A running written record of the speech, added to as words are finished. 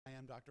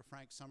am Dr.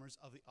 Frank Summers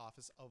of the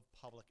Office of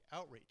Public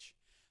Outreach.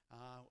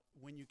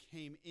 When you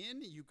came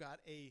in, you got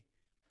a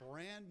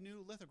brand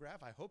new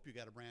lithograph. I hope you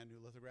got a brand new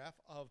lithograph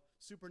of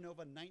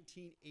supernova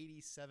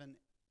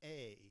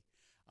 1987A.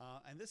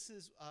 And this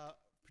is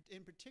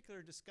in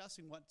particular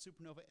discussing what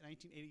supernova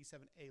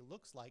 1987A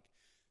looks like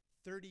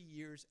 30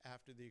 years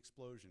after the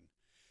explosion.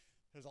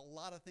 There's a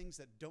lot of things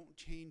that don't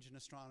change in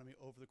astronomy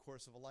over the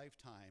course of a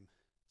lifetime.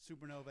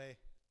 Supernovae,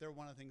 they're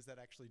one of the things that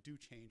actually do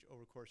change over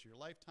the course of your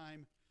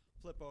lifetime.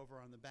 Flip over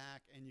on the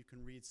back and you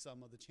can read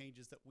some of the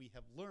changes that we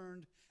have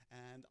learned,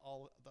 and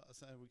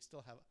so we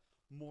still have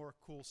more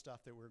cool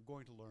stuff that we're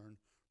going to learn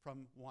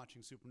from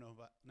watching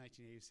supernova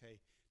 1987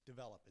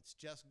 develop. It's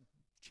just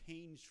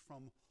changed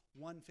from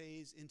one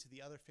phase into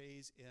the other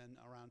phase in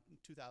around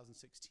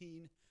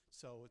 2016,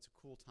 so it's a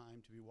cool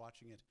time to be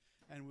watching it,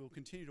 and we'll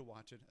continue to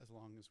watch it as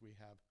long as we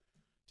have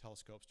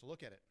telescopes to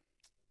look at it.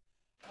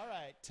 All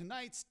right,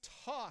 tonight's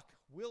talk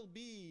will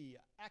be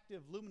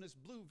active luminous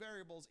blue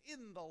variables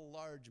in the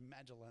large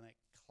Magellanic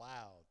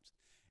clouds.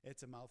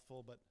 It's a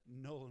mouthful, but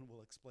Nolan will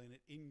explain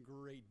it in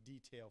great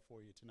detail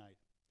for you tonight.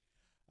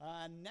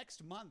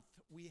 Next month,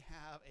 we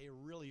have a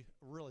really,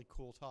 really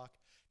cool talk,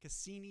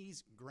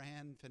 Cassini's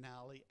grand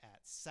finale at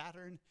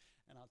Saturn,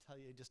 and I'll tell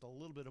you just a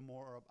little bit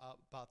more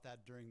about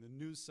that during the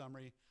news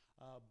summary.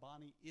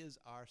 Bonnie is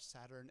our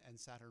Saturn and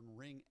Saturn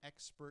ring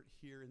expert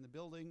here in the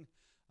building.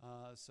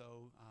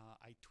 So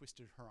I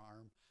twisted her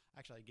arm.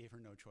 Actually, I gave her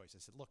no choice. I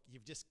said, look,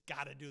 you've just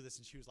got to do this.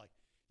 And she was like,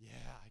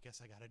 yeah, I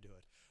guess I got to do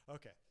it.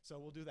 Okay, so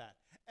we'll do that.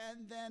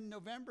 And then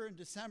November and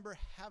December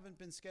haven't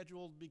been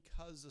scheduled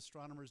because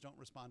astronomers don't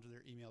respond to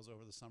their emails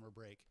over the summer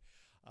break.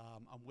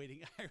 I'm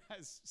waiting.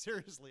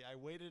 Seriously, I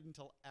waited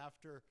until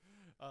after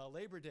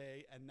Labor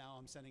Day, and now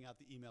I'm sending out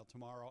the email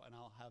tomorrow, and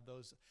I'll have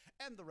those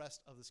and the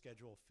rest of the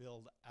schedule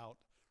filled out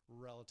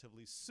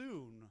relatively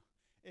soon.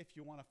 If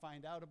you want to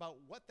find out about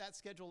what that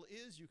schedule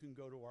is, you can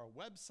go to our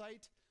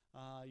website,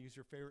 use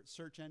your favorite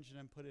search engine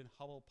and put in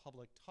Hubble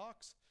Public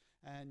Talks,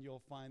 and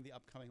you'll find the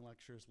upcoming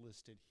lectures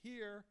listed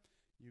here.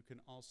 You can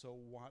also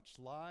watch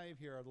live.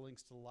 Here are the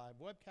links to the live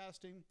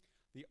webcasting,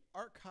 the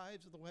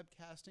archives of the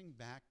webcasting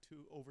back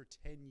to over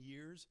 10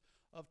 years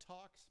of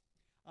talks,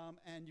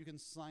 and you can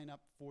sign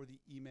up for the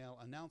email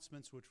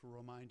announcements, which will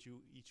remind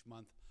you each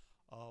month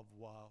of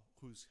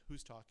who's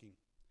talking.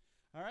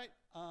 All right,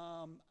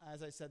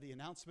 as I said, the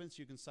announcements,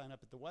 you can sign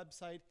up at the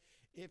website.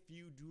 If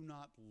you do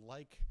not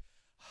like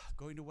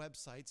going to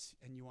websites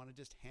and you want to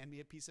just hand me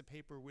a piece of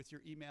paper with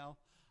your email,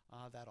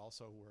 that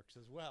also works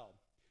as well.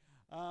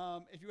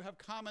 If you have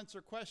comments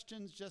or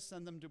questions, just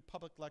send them to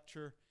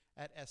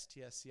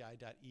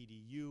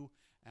publiclecture@stsci.edu,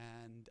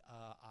 and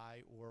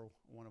I or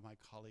one of my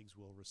colleagues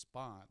will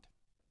respond.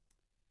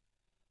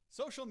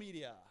 Social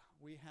media.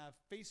 We have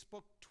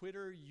Facebook,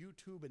 Twitter,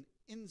 YouTube, and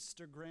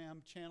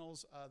Instagram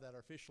channels that are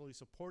officially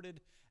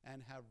supported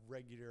and have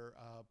regular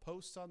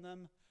posts on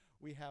them.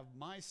 We have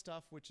my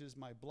stuff, which is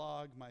my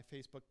blog, my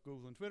Facebook,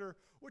 Google, and Twitter,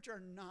 which are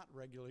not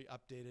regularly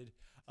updated.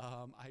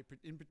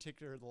 In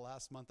particular, the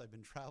last month I've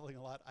been traveling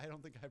a lot. I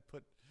don't think I've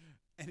put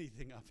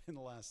anything up in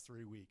the last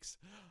 3 weeks.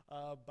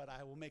 But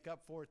I will make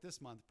up for it this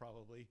month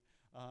probably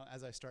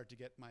as I start to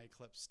get my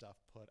eclipse stuff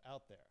put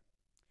out there.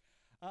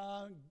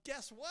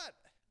 Guess what?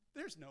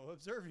 There's no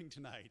observing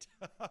tonight.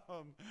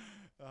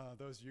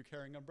 Those of you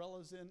carrying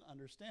umbrellas in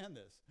understand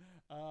this.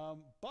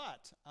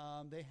 But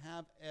they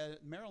have,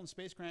 Maryland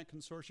Space Grant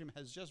Consortium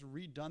has just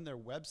redone their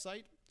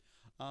website,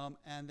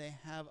 and they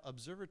have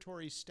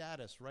observatory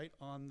status right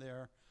on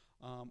their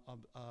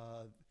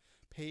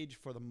page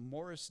for the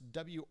Morris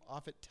W.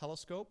 Offutt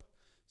Telescope.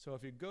 So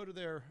if you go to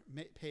their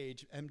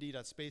page,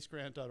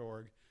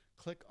 md.spacegrant.org,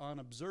 click on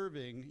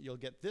observing, you'll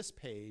get this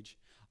page,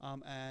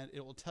 and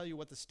it will tell you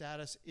what the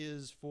status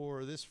is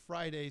for this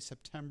Friday,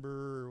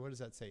 September, what does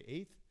that say,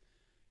 8th?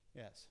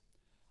 Yes.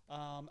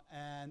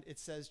 And it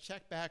says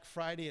check back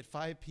Friday at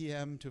 5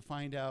 p.m. to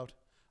find out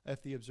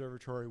if the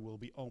observatory will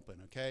be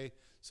open, okay?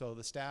 So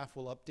the staff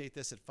will update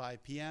this at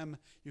 5 p.m.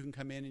 You can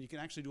come in and you can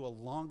actually do a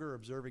longer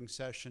observing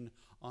session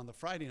on the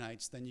Friday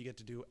nights than you get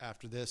to do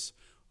after this,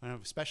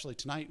 especially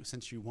tonight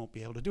since you won't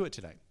be able to do it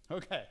today.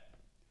 Okay.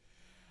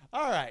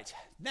 All right,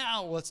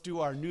 now let's do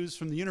our news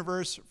from the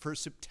universe for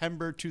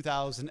September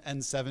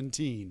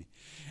 2017.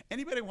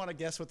 Anybody want to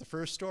guess what the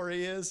first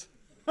story is?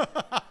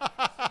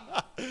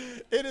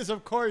 It is,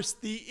 of course,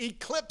 the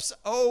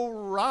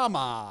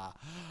eclipse-o-rama.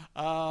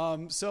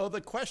 So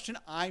the question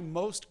I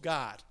most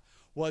got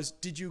was,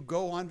 did you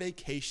go on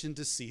vacation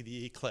to see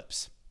the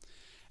eclipse?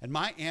 And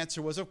my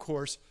answer was, of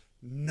course,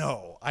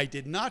 no. I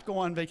did not go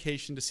on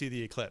vacation to see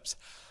the eclipse.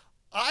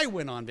 I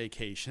went on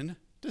vacation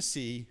to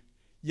see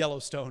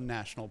Yellowstone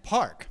National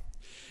Park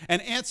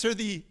and answer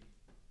the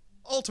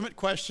ultimate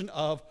question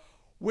of,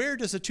 where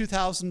does a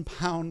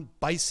 2,000-pound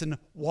bison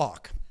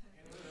walk?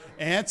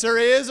 Answer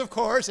is, of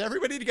course,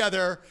 everybody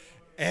together,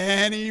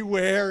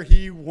 anywhere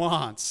he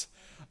wants.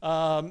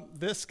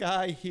 This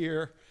guy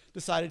here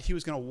decided he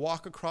was going to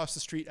walk across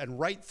the street and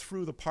right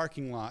through the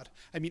parking lot.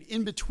 I mean,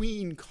 in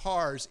between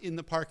cars in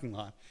the parking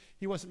lot.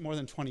 he wasn't more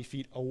than 20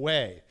 feet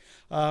away.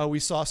 We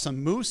saw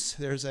some moose.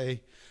 There's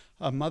a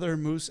mother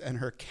moose and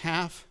her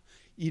calf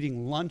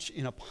eating lunch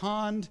in a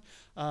pond.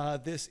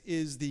 This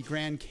is the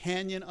Grand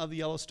Canyon of the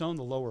Yellowstone,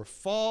 the lower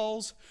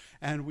falls,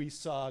 and we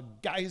saw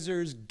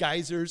geysers,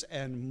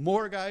 and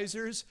more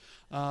geysers.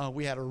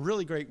 We had a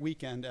really great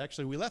weekend.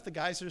 Actually, we left the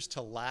geysers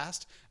to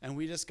last, and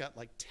we just got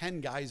like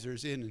 10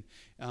 geysers in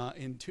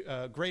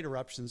great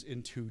eruptions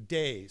in 2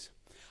 days.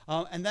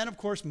 And then, of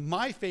course,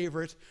 my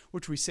favorite,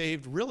 which we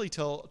saved really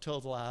till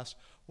the last,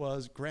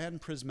 was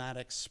Grand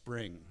Prismatic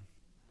Spring.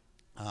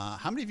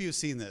 How many of you have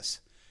seen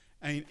this?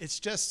 I mean, it's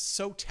just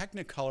so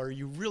technicolor.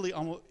 You really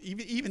almost,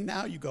 even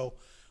now you go,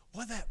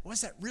 was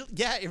that real?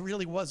 Yeah, it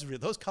really was real.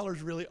 Those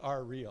colors really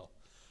are real.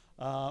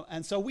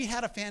 And so we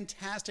had a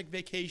fantastic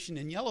vacation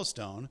in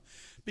Yellowstone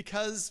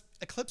because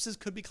eclipses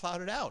could be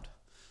clouded out.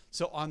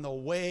 So on the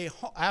way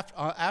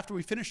after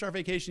we finished our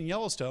vacation in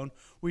Yellowstone,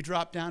 we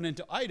dropped down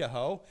into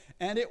Idaho,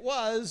 and it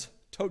was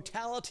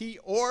totality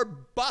or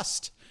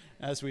bust,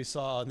 as we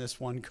saw in this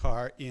one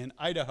car in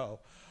Idaho.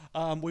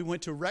 We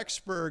went to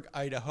Rexburg,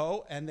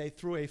 Idaho, and they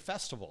threw a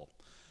festival.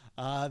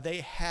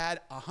 They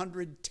had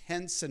 100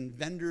 tents and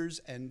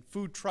vendors and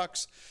food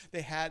trucks.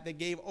 They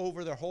gave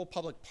over their whole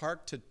public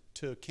park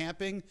to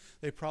camping.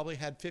 They probably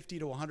had 50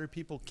 to 100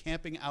 people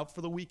camping out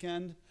for the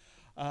weekend.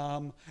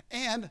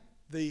 And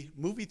the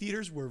movie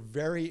theaters were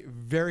very,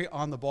 very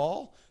on the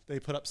ball. They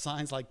put up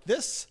signs like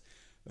this.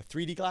 The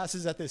 3D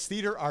glasses at this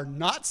theater are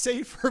not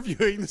safe for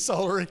viewing the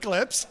solar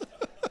eclipse.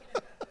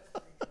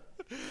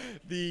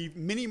 The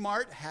mini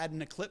mart had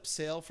an eclipse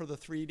sale for the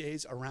 3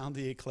 days around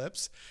the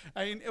eclipse.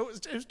 I mean, it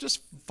was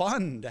just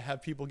fun to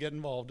have people get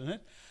involved in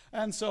it.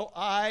 And so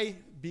I,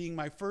 being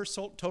my first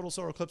total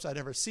solar eclipse I'd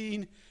ever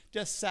seen,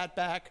 just sat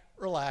back,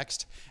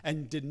 relaxed,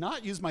 and did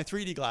not use my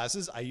 3D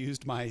glasses. I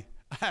used my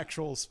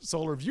actual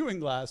solar viewing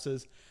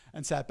glasses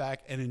and sat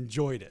back and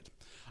enjoyed it.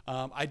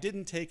 I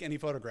didn't take any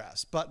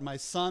photographs, but my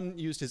son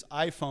used his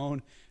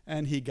iPhone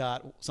and he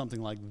got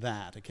something like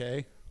that,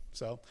 okay?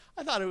 So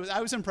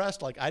I was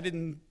impressed. Like I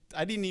didn't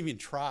even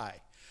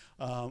try,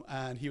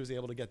 and he was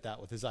able to get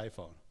that with his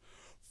iPhone.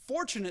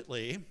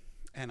 Fortunately,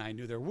 and I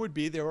knew there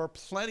were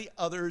plenty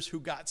others who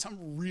got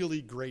some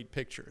really great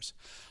pictures,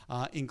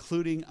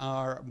 including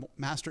our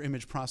master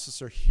image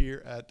processor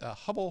here at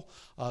Hubble,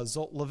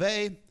 Zolt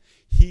Levay.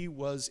 He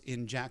was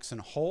in Jackson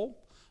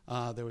Hole.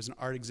 There was an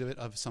art exhibit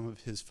of some of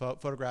his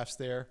photographs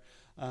there,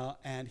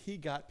 and he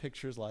got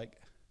pictures like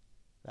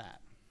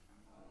that.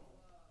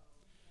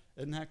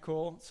 Isn't that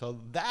cool?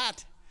 So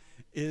that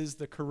is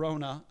the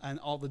corona and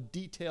all the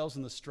details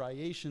and the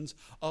striations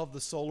of the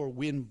solar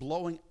wind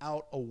blowing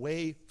out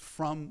away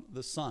from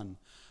the sun.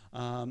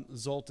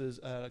 Zolt is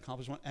an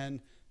accomplished one. And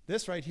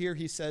this right here,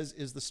 he says,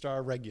 is the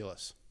star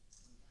Regulus.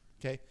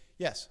 Okay?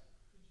 Yes?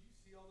 Could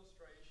you see all the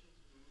striations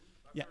move?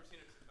 I've Yeah. never seen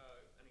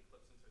an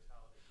eclipse in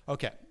totality.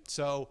 Okay.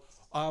 So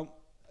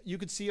you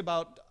could see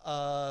about,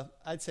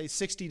 I'd say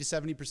 60 to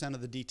 70%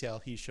 of the detail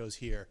he shows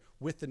here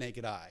with the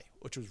naked eye,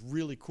 which was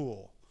really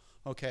cool.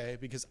 Okay,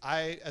 because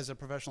I, as a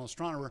professional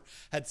astronomer,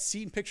 had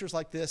seen pictures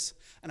like this,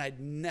 and I'd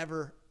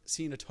never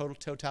seen a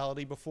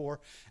totality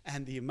before,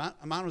 and the amount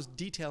of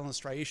detail in the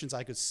striations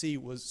I could see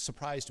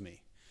surprised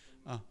me.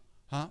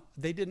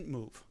 They didn't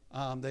move.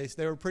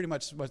 They were pretty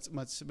much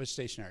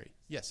stationary.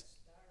 Yes.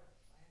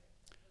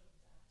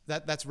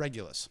 That's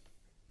Regulus.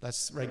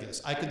 That's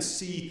Regulus. I could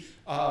see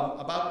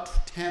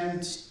about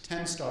 10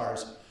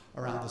 stars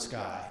around the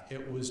sky.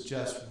 It was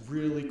just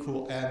really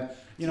cool. And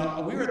you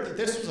know,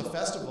 this was a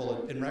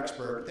festival in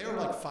Rexburg. There were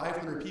like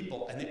 500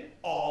 people, and they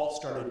all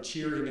started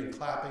cheering and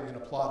clapping and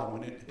applauding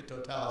when it hit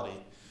totality.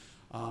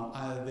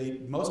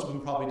 Most of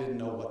them probably didn't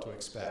know what to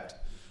expect.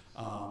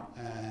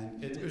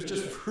 And it was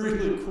just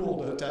really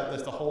cool to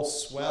have the whole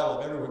swell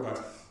of everyone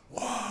going,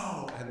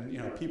 whoa! And you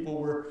know,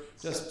 people were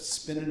just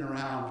spinning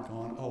around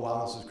going, oh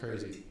wow, this is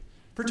crazy.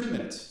 For 2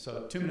 minutes.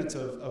 So 2 minutes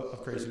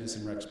of craziness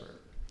in Rexburg.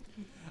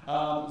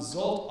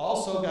 Zolt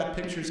also got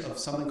pictures of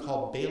something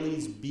called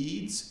Bailey's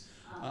beads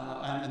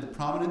and the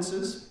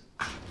prominences.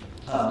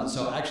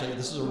 So actually,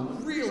 this is a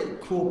really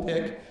cool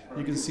pic.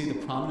 You can see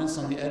the prominence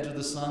on the edge of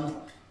the sun,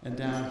 and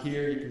down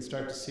here you can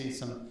start to see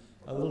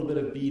a little bit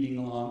of beading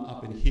along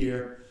up in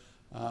here.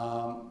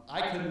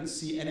 I couldn't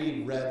see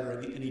any red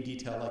or any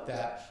detail like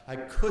that. I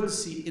could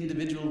see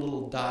individual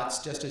little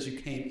dots just as you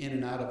came in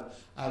and out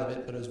of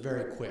it, but it was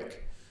very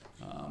quick.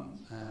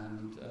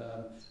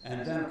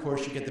 And then, of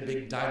course, you get the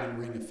big diamond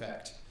ring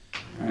effect.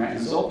 All right,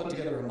 Zolt put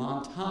together a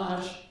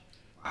montage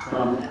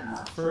from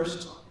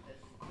first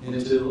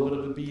into a little bit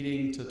of a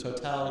beating to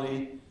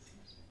totality,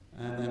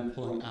 and then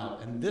pulling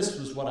out. And this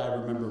was what I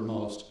remember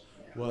most,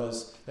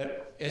 was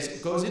that as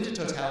it goes into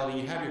totality,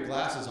 you have your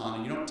glasses on,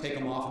 and you don't take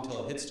them off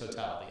until it hits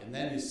totality. And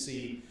then you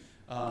see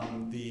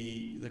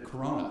the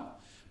corona.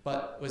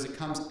 But as it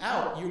comes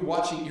out, you're going,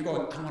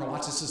 I want to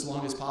watch this as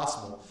long as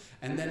possible.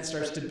 And then it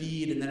starts to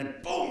bead, and then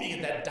boom, you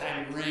get that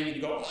diamond ring, and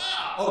you go,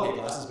 okay,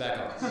 glasses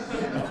back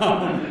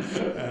on.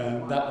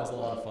 And that was a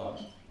lot of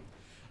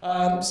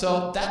fun.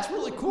 So that's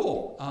really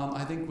cool.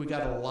 I think we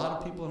got a lot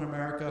of people in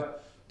America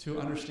to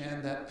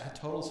understand that a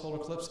total solar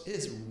eclipse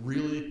is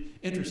really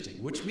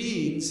interesting, which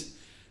means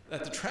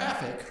that the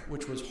traffic,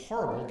 which was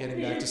horrible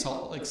getting back to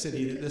Salt Lake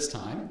City this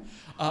time,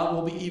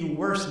 will be even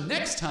worse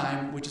next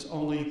time, which is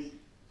only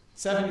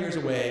 7 years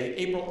away,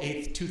 April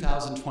 8th,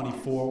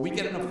 2024. We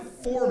get a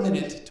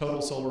 4-minute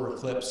total solar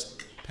eclipse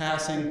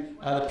passing.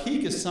 The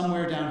peak is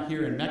somewhere down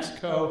here in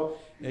Mexico.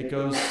 It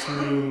goes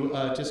through,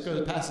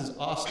 passes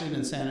Austin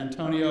and San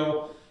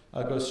Antonio,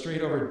 goes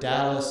straight over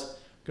Dallas,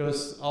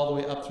 goes all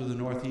the way up through the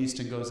northeast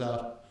and goes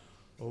out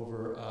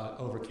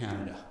over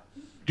Canada.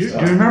 Do you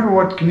remember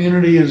what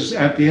community is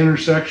at the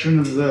intersection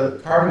of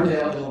the...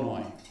 Carbondale,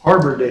 Illinois.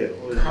 Carbondale.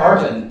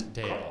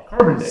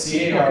 Carbondale.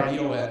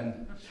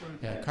 C-A-R-B-O-N.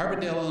 Yeah,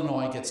 Carbondale,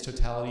 Illinois gets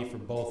totality for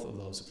both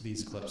of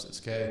these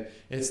eclipses, okay?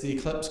 It's the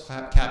eclipse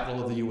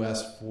capital of the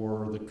U.S.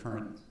 for the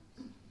current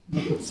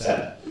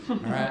set, all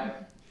right?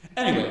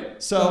 Anyway,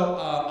 so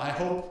I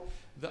hope,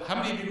 how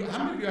many of you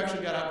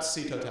actually got out to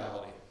see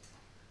totality?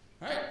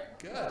 All right,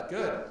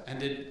 good. And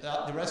did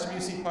the rest of you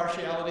see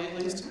partiality at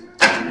least?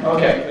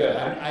 Okay, good.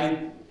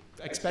 I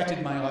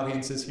expected my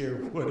audiences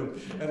here would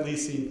have at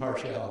least seen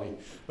partiality.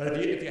 But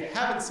if you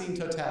haven't seen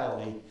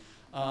totality,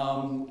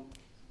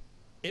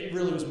 it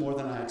really was more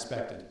than I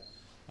expected.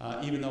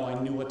 Even though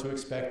I knew what to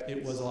expect,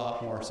 it was a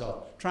lot more.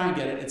 So try and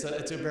get it.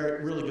 It's a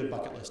really good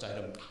bucket list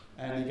item.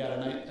 And you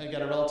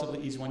got a relatively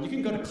easy one. You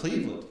can go to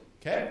Cleveland,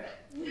 okay?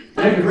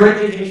 Have a great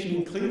vacation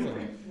in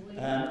Cleveland.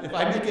 If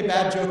I make a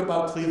bad joke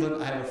about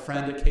Cleveland, I have a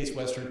friend at Case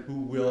Western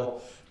who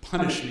will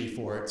punish me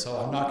for it. So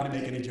I'm not going to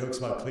make any jokes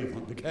about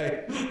Cleveland,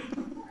 okay?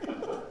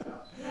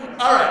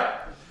 All right.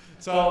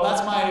 So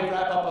that's my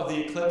wrap-up of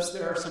the eclipse.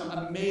 There are some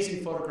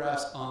amazing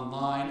photographs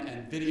online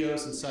and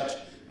videos and such,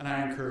 and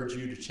I encourage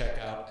you to check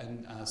out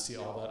and see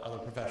all that other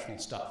professional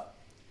stuff.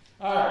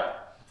 All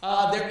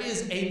right. There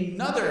is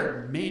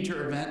another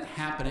major event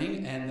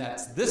happening, and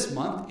that's this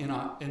month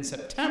in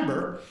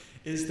September,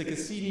 is the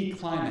Cassini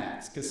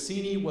Climax.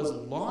 Cassini was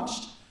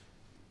launched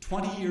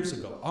 20 years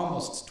ago,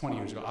 almost 20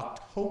 years ago,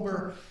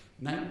 October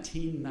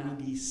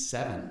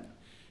 1997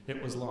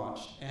 it was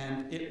launched,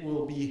 and it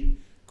will be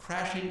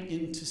crashing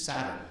into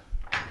Saturn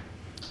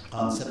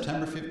on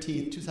September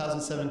 15th,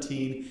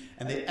 2017,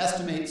 and they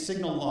estimate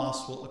signal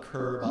loss will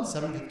occur about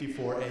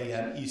 7:54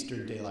 a.m.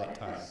 Eastern Daylight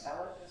Time.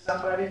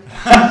 Somebody?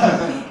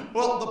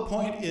 Well, the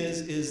point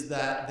is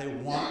that they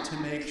want to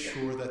make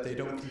sure that they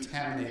don't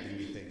contaminate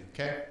anything,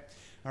 okay?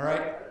 All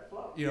right?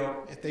 You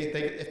know, if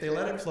they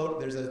let it float,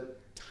 there's a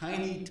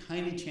tiny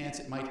chance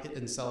it might hit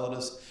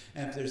Enceladus,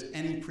 and if there's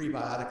any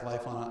prebiotic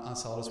life on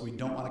Enceladus, we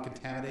don't want to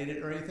contaminate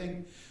it or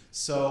anything.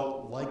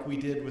 So, like we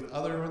did with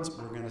other ones,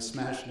 we're going to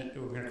smash it,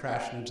 we're going to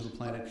crash it into the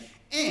planet,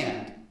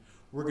 and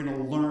we're going to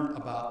learn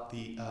about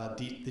the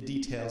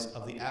details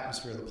of the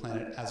atmosphere of the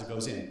planet as it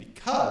goes in,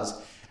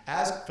 because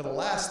for the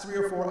last 3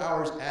 or 4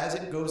 hours as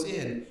it goes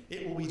in,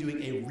 it will be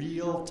doing a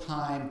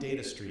real-time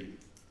data stream.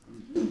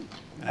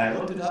 And I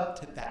looked it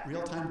up, that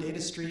real-time data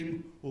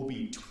stream will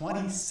be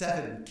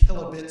 27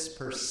 kilobits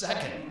per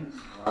second.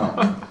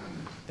 Wow.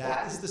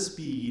 That is the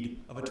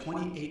speed of a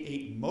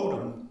 28.8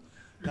 modem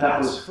that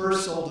was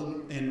first sold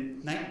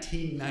in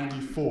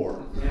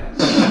 1994.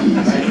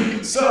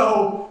 Yeah.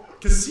 So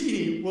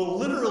Cassini will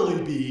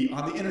literally be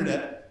on the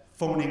internet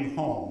phoning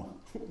home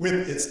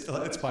with its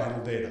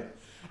final data.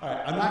 All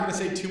right, I'm not going to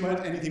say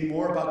anything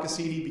more about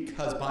Cassini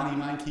because Bonnie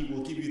Meinke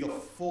will give you the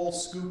full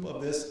scoop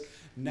of this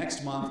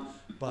next month.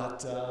 But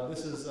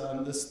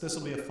this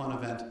will be a fun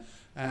event,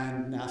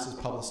 and NASA's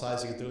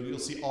publicizing it. You'll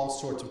see all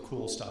sorts of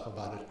cool stuff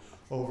about it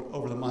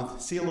over the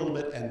month. See a little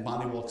bit, and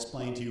Bonnie will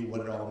explain to you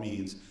what it all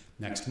means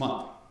next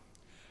month.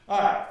 All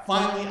right,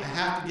 finally, I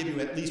have to give you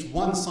at least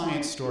one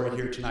science story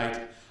here tonight,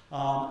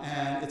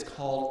 and it's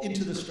called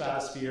Into the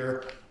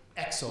Stratosphere,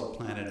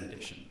 Exoplanet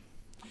Edition.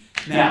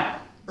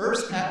 Now,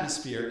 Earth's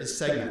atmosphere is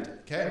segmented,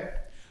 okay?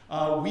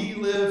 We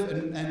live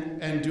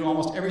and do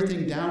almost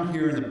everything down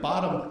here in the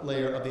bottom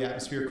layer of the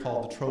atmosphere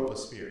called the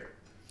troposphere.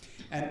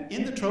 And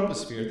in the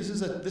troposphere, this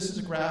is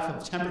a graph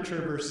of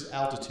temperature versus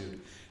altitude.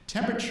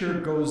 Temperature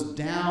goes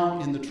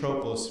down in the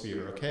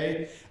troposphere,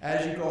 okay?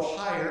 As you go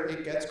higher,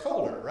 it gets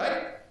colder,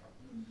 right?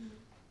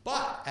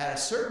 But at a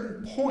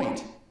certain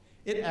point,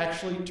 it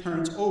actually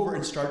turns over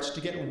and starts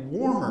to get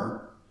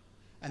warmer,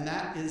 and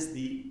that is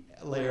the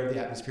layer of the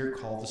atmosphere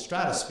called the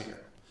stratosphere.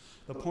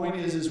 The point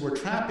is we're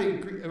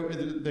trapping,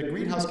 the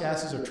greenhouse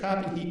gases are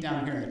trapping heat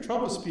down here in the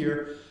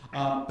troposphere,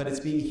 but it's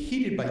being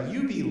heated by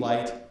UV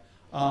light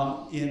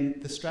in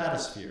the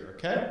stratosphere,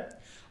 okay?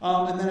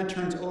 And then it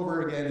turns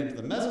over again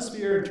into the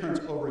mesosphere, and turns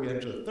over again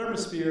into the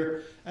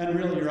thermosphere, and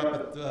really you're up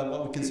at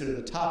what we consider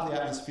the top of the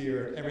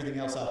atmosphere, and everything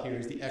else out here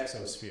is the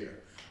exosphere,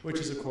 which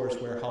is, of course,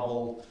 where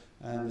Hubble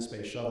and the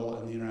Space Shuttle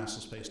and the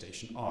International Space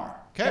Station are,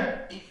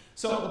 okay?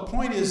 So the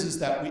point is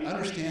that we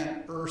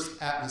understand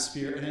Earth's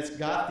atmosphere, and it's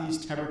got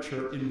these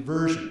temperature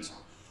inversions.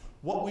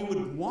 What we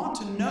would want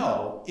to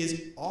know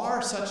is,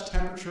 are such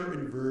temperature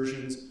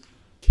inversions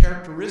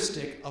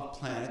characteristic of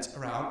planets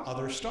around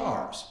other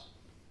stars?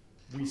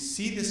 We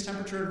see this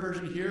temperature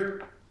inversion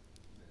here.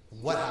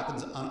 What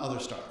happens on other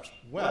stars?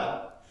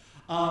 Well,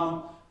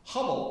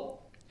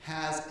 Hubble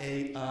has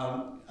a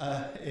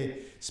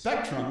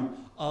spectrum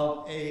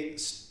of a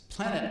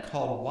planet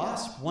called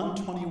WASP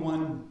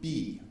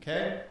 121b,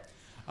 okay?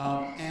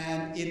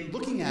 And in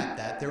looking at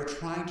that, they're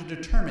trying to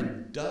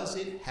determine, does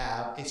it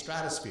have a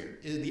stratosphere?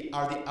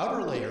 Are the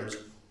outer layers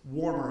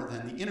warmer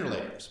than the inner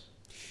layers?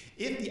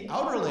 If the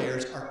outer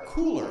layers are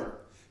cooler,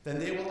 then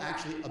they will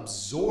actually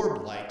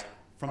absorb light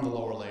from the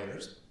lower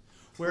layers,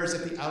 whereas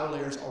if the outer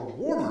layers are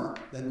warmer,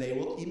 then they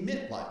will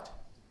emit light,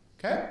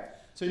 okay?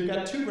 So you've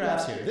got two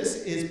graphs here.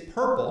 This is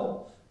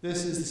purple.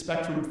 This is the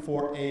spectrum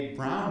for a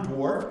brown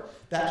dwarf.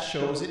 That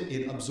shows it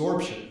in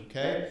absorption,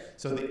 okay?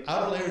 So the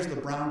outer layers of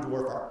the brown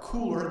dwarf are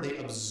cooler. They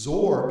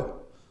absorb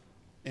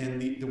in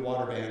the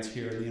water bands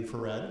here in the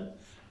infrared,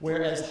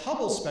 whereas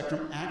Hubble's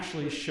spectrum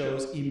actually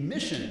shows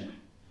emission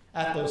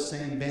at those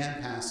same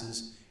band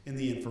passes in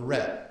the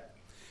infrared.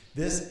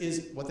 This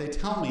is what they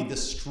tell me, the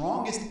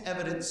strongest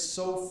evidence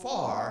so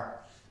far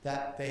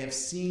that they have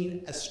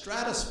seen a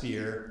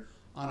stratosphere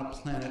on a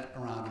planet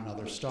around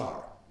another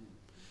star.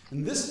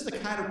 And this is the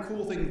kind of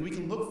cool thing we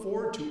can look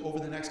forward to over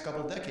the next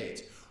couple of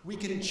decades. We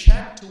can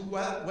check to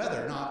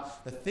whether or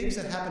not the things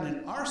that happen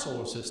in our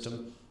solar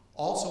system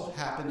also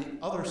happen in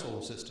other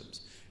solar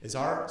systems. Is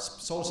our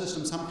solar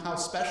system somehow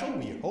special?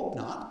 We hope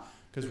not,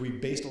 because we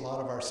based a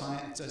lot of our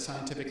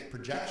scientific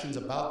projections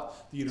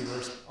about the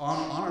universe on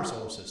our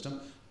solar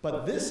system.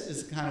 But this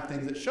is the kind of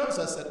thing that shows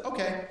us that,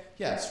 okay,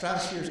 yeah,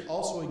 stratospheres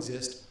also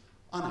exist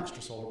on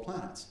extrasolar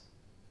planets.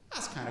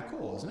 That's kind of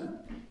cool, isn't it?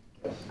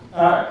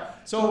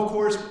 So, of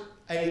course,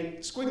 a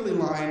squiggly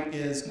line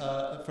is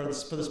for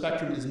the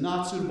spectrum is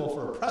not suitable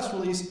for a press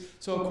release.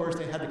 So, of course,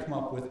 they had to come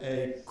up with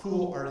a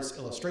cool artist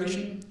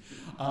illustration.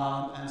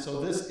 And so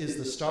this is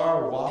the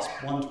star WASP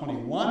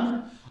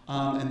 121,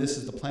 and this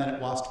is the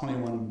planet WASP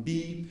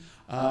 21b.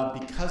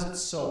 Because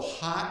it's so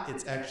hot,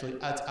 its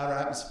outer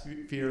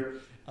atmosphere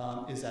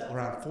is at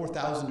around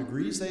 4,000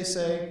 degrees, they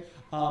say.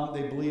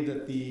 They believe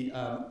that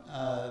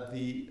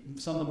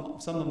some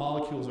of the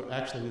molecules are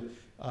actually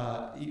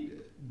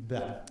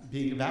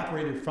being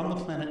evaporated from the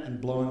planet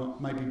and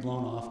might be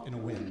blown off in a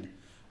wind.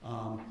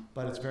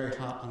 But it's very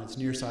hot on its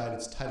near side,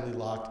 it's tidally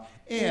locked,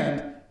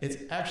 and it's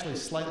actually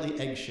slightly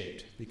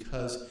egg-shaped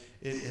because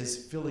it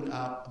is filling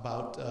out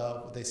about,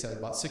 what they said,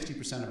 about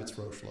 60% of its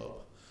Roche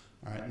lobe.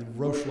 All right, and the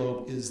Roche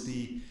lobe is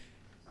the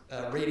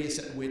radius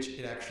at which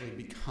it actually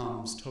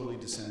becomes totally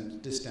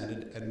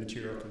distended and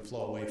material can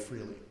flow away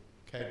freely,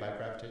 okay, by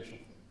gravitational.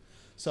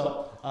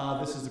 So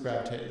this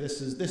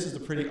is the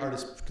pretty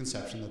artist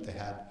conception that they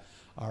had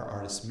our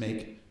artists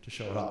make to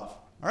show it off.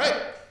 All right.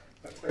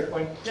 Quick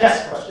point.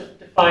 Yes. Question.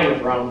 Define a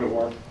brown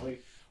dwarf, please.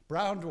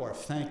 Brown dwarf.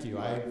 Thank you.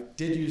 I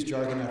did use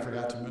jargon. I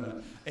forgot to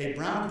mention it. A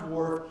brown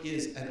dwarf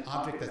is an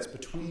object that's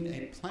between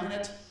a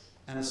planet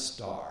and a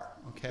star.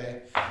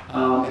 Okay.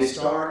 A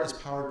star is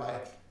powered by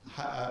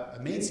a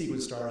main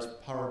sequence star is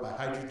powered by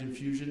hydrogen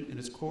fusion in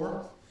its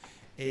core.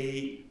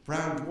 A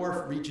brown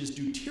dwarf reaches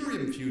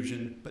deuterium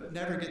fusion, but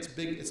never gets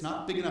big. It's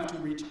not big enough to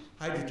reach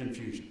hydrogen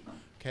fusion.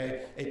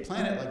 Okay, a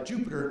planet like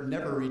Jupiter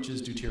never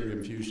reaches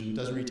deuterium fusion,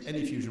 doesn't reach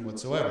any fusion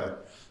whatsoever.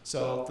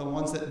 So the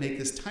ones that make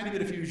this tiny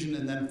bit of fusion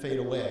and then fade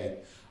away,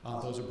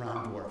 those are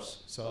brown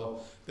dwarfs.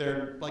 So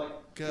they're like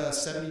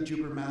 70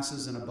 Jupiter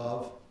masses and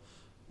above.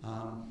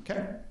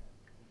 Okay.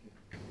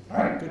 All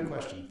right, good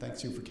question.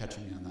 Thanks you for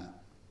catching me on that.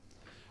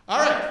 All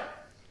right,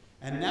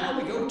 and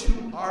now we go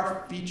to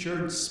our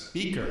featured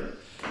speaker.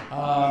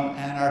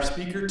 And our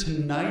speaker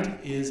tonight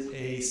is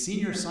a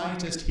senior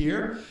scientist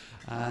here.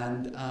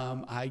 And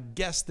I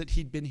guessed that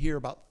he'd been here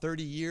about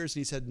 30 years,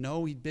 and he said,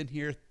 no, he'd been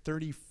here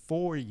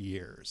 34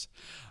 years.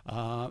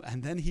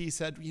 And then he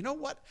said, you know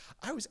what?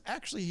 I was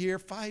actually here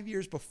 5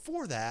 years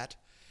before that,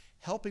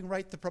 helping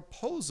write the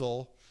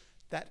proposal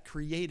that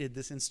created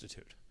this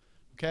institute,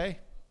 okay?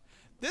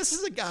 This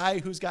is a guy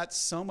who's got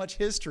so much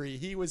history.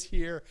 He was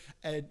here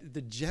at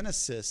the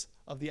genesis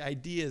of the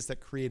ideas that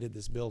created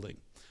this building,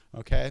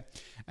 okay?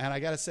 And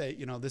I gotta say,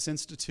 you know, this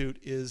institute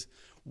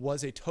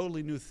was a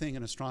totally new thing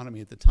in astronomy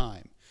at the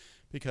time,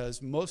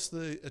 because most of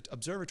the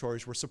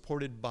observatories were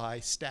supported by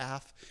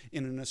staff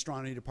in an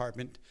astronomy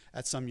department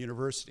at some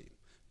university.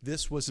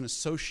 This was an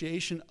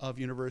association of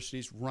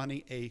universities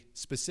running a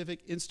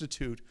specific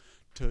institute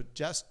to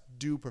just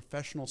do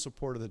professional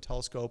support of the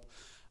telescope,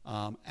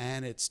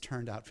 and it's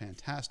turned out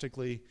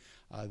fantastically.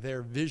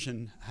 Their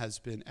vision has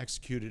been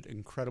executed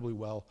incredibly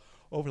well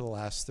over the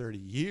last 30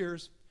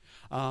 years.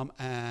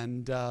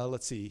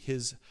 Let's see,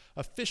 his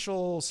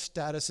official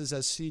status is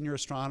as senior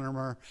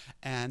astronomer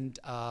and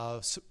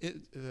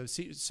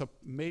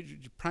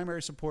major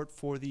primary support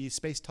for the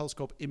Space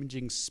Telescope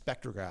Imaging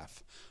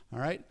Spectrograph. All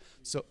right,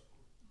 so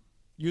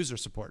user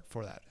support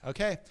for that.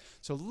 Okay,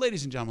 so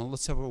ladies and gentlemen,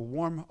 let's have a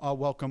warm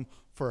welcome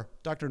for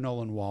Dr.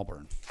 Nolan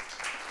Walborn.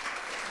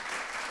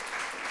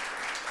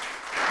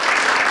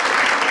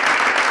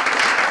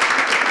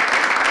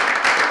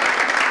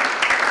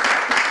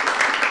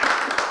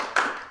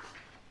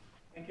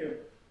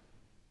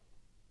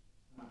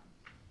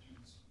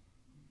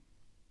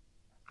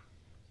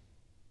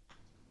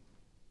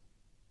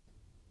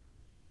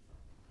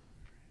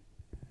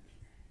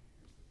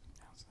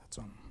 That's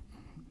on.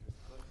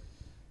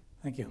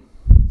 Thank you.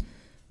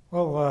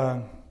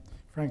 Well,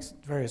 Frank's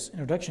various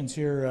introductions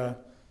here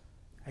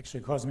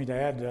actually caused me to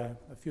add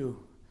a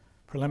few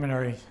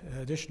preliminary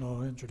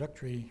additional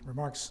introductory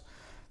remarks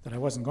that I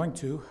wasn't going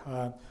to.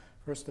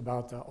 First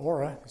about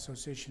AURA,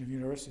 Association of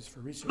Universities for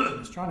Research in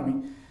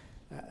Astronomy.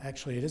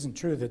 Actually, it isn't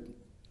true that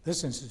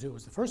this institute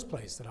was the first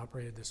place that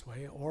operated this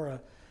way. AURA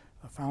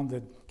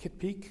founded Kitt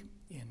Peak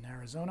in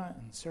Arizona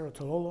and Cerro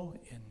Tololo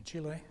in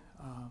Chile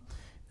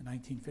in the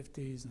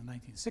 1950s and the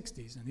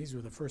 1960s, and these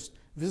were the first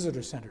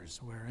visitor centers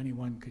where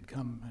anyone could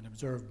come and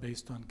observe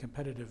based on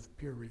competitive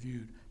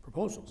peer-reviewed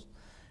proposals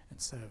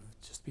instead of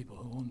just people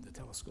who owned the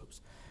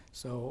telescopes.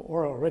 So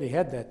AURA already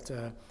had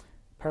that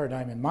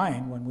paradigm in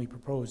mind when we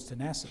proposed to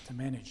NASA to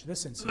manage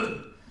this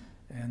institute,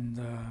 and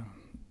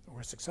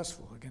were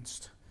successful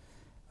against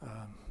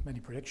many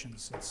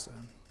predictions, since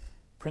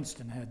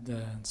Princeton had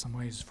in some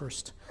ways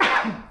first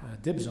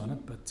dibs on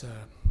it, but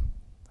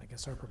I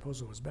guess our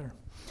proposal was better.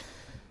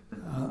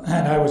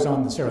 And I was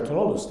on the Cerro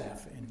Tololo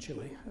staff in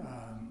Chile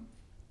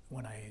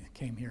when I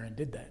came here and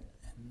did that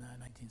in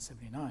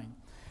 1979,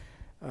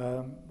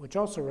 which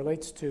also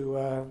relates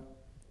to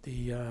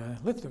the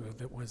litho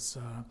that was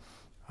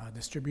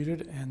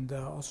distributed, and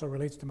also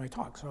relates to my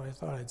talk. So I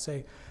thought I'd say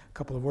a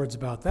couple of words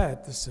about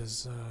that. This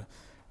is,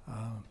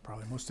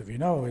 probably most of you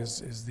know,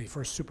 is the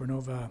first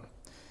supernova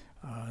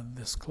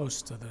this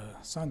close to the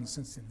sun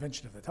since the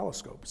invention of the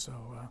telescope. So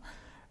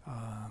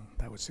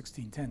that was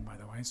 1610, by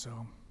the way,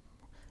 so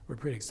we're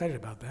pretty excited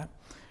about that.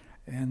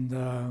 And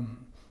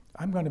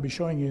I'm going to be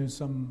showing you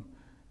some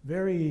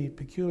very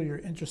peculiar,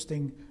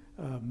 interesting,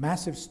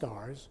 massive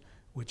stars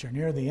which are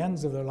near the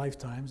ends of their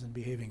lifetimes and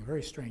behaving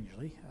very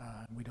strangely.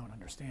 We don't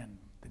understand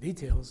the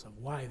details of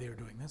why they're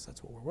doing this.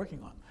 That's what we're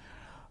working on.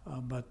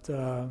 But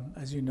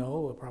as you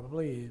know,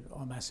 probably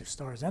all massive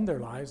stars end their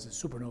lives as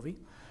supernovae,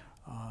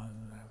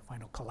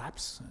 final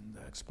collapse and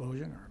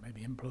explosion, or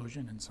maybe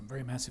implosion in some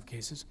very massive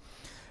cases.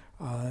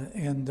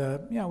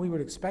 Yeah, we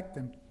would expect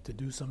them to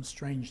do some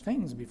strange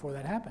things before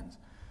that happens.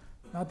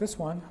 Not this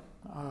one.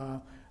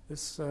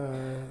 This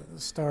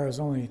star is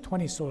only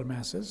 20 solar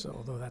masses,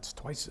 although that's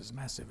twice as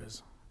massive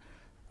as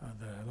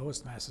the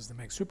lowest masses that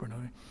make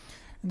supernovae.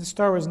 And the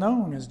star was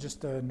known as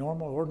just a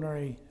normal,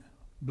 ordinary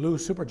blue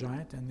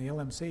supergiant, and the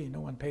LMC, no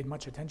one paid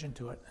much attention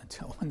to it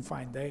until one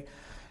fine day,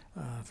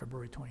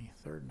 February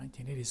 23rd,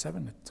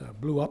 1987,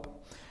 it blew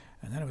up.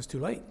 And then it was too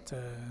late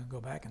to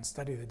go back and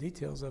study the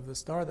details of the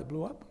star that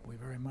blew up. We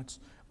very much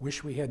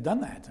wish we had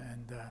done that,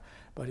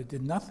 but it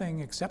did nothing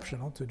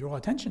exceptional to draw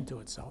attention to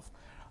itself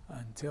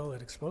until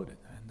it exploded,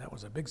 and that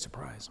was a big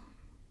surprise.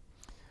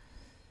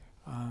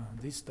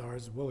 These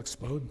stars will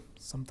explode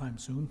sometime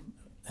soon,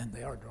 and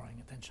they are drawing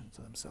attention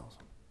to themselves.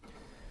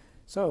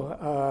 So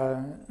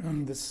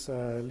this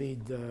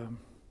lead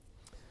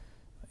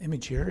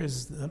image here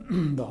is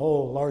the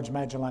whole Large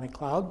Magellanic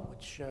Cloud,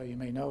 which you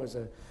may know is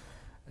a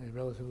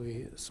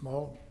relatively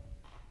small,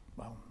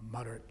 well,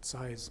 moderate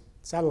size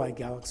satellite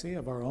galaxy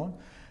of our own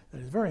that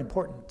is very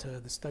important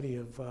to the study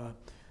of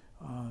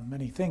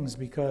many things,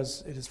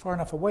 because it is far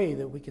enough away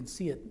that we can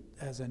see it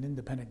as an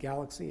independent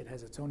galaxy. It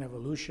has its own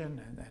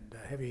evolution and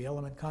heavy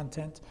element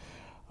content,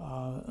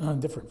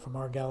 different from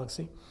our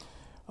galaxy.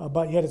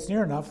 But yet it's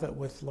near enough that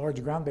with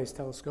large ground-based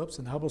telescopes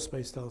and the Hubble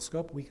Space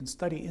Telescope, we can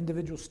study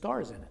individual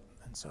stars in it.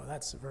 And so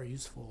that's a very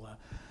useful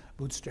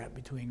bootstrap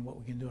between what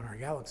we can do in our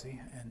galaxy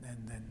and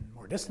then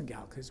more distant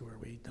galaxies where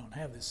we don't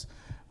have this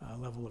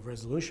level of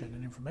resolution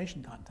and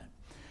information content.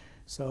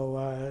 So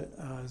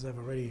as I've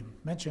already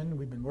mentioned,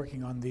 we've been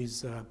working on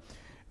these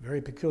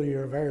very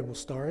peculiar variable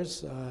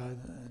stars,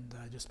 and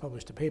I just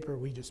published a paper,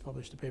 we just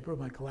published a paper with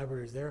my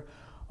collaborators there,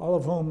 all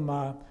of whom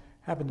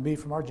happen to be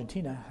from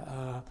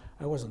Argentina.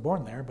 I wasn't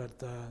born there,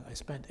 but I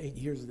spent 8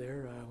 years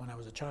there when I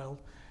was a child,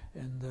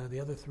 and the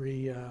other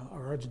 3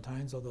 are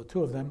Argentines, although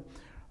 2 of them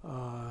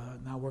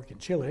now work in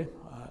Chile,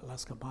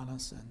 Las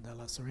Campanas and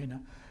La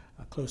Serena,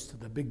 close to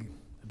the big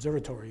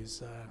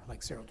observatories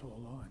like Cerro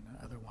Tololo and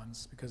other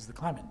ones, because the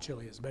climate in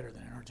Chile is better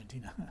than in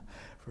Argentina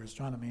for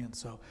astronomy, and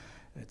so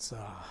it's a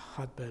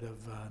hotbed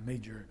of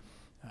major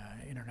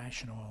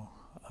international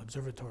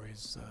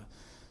observatories,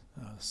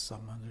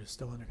 some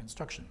still under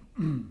construction.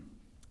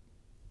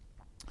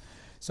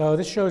 So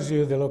this shows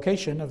you the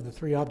location of the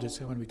 3 objects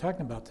I'm going to be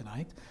talking about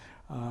tonight.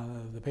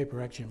 The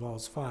paper actually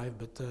involves 5,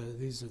 but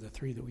these are the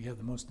 3 that we have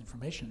the most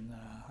information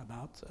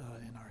about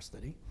in our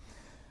study.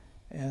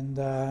 And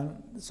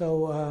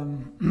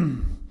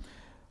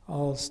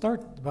I'll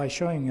start by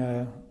showing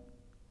a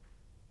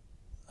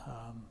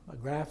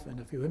graph and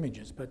a few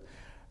images. But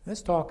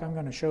this talk, I'm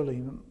going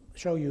to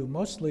show you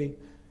mostly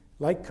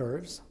light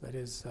curves, that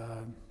is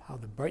how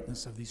the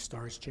brightness of these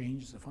stars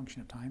change as a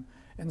function of time,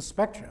 and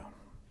spectra.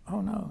 Oh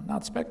no,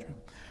 not spectra.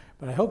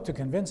 But I hope to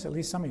convince at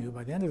least some of you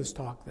by the end of this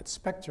talk that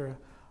spectra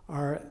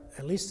are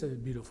at least as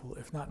beautiful,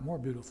 if not more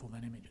beautiful,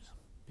 than images,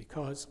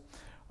 because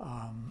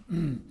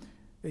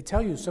they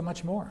tell you so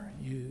much more.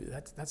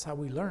 That's how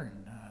we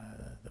learn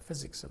the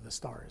physics of the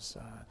stars.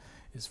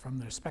 is from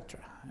their spectra.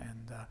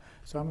 And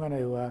so I'm going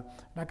to,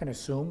 not going to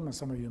assume,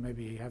 some of you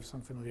maybe have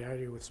some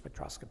familiarity with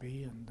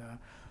spectroscopy, and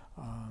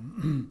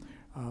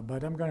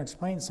but I'm going to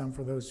explain some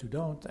for those who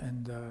don't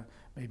and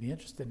may be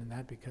interested in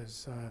that,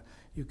 because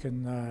you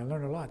can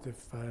learn a lot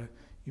if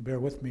you bear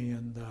with me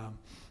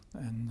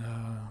and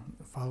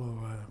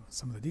follow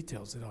some of the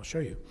details that I'll show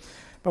you.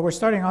 But we're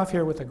starting off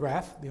here with a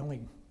graph, the only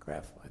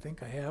graph I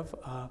think I have.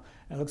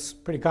 It looks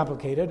pretty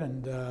complicated,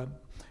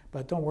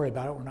 but don't worry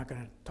about it. We're not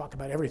going to talk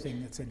about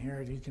everything that's in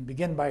here. You can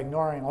begin by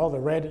ignoring all the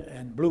red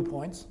and blue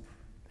points.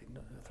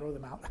 Throw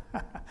them out.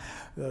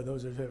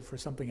 Those are for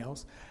something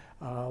else.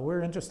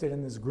 We're interested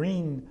in this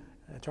green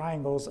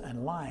triangles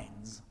and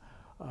lines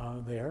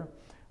there.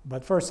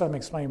 But first, I'm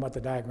explaining what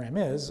the diagram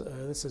is.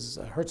 This is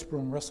a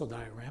Hertzsprung-Russell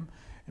diagram,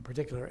 in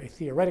particular a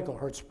theoretical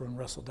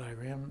Hertzsprung-Russell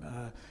diagram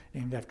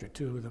named after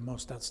two of the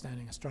most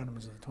outstanding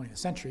astronomers of the 20th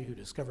century who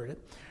discovered it.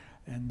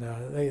 And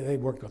they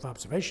worked with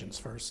observations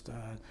first,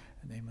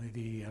 namely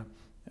the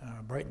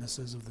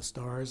brightnesses of the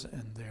stars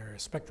and their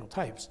spectral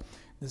types.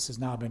 This has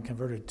now been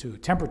converted to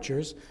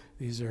temperatures.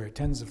 These are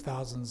tens of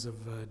thousands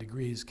of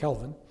degrees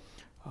Kelvin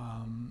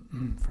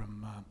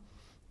from,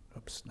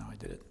 oops, now I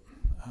did it.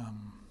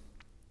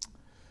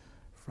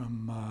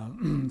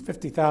 From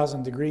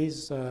 50,000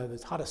 degrees,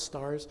 the hottest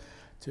stars,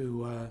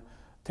 to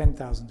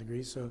 10,000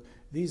 degrees. So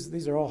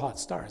these are all hot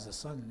stars. The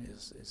sun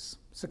is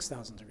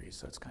 6,000 degrees,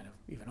 so it's kind of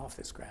even off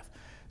this graph.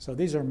 So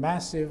these are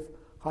massive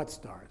hot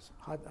stars.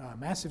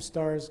 Massive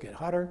stars get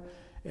hotter,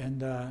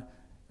 and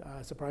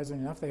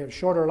surprisingly enough, they have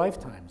shorter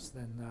lifetimes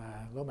than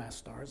low-mass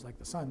stars like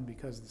the sun,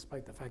 because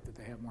despite the fact that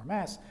they have more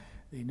mass,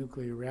 the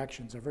nuclear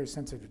reactions are very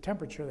sensitive to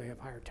temperature. They have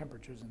higher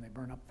temperatures, and they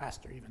burn up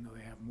faster, even though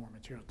they have more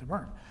material to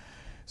burn.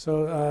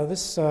 So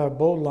this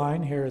bold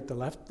line here at the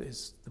left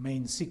is the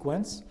main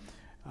sequence,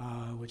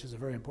 which is a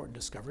very important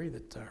discovery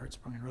that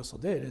Hertzsprung and Russell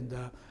did. And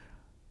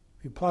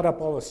if you plot up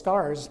all the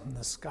stars in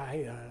the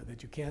sky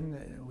that you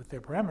can with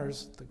their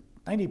parameters,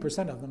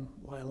 90% of them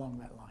lie along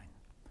that line.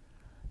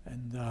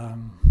 And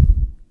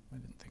I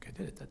didn't think I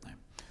did it that time.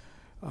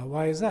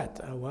 Why is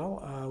that?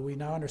 We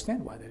now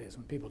understand why that is.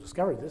 When people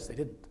discovered this, they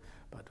didn't.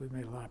 But we've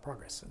made a lot of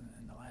progress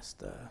in the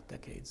last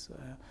decades.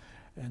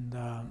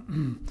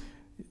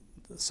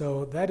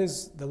 So that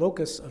is the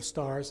locus of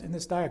stars in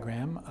this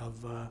diagram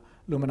of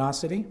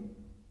luminosity,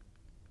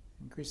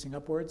 increasing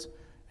upwards,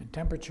 and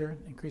temperature,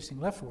 increasing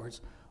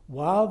leftwards,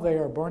 while they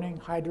are burning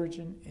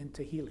hydrogen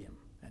into helium.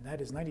 And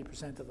that is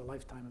 90% of the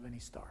lifetime of any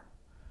star.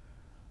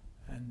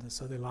 And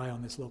so they lie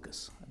on this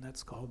locus, and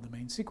that's called the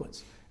main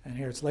sequence. And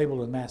here it's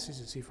labeled in masses.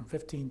 You see from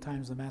 15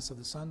 times the mass of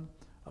the sun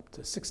up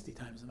to 60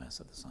 times the mass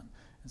of the sun.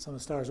 And some of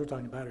the stars we're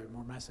talking about are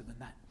more massive than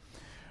that.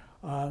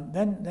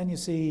 Then you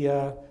see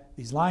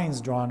these lines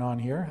drawn on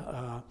here.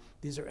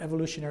 These are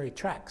evolutionary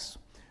tracks.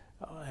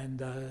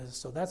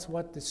 So that's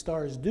what the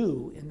stars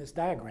do in this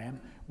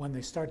diagram when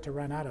they start to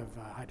run out of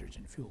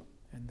hydrogen fuel,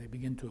 and they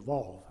begin to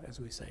evolve,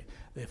 as we say.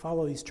 They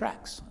follow these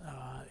tracks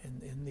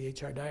in the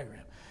HR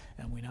diagram,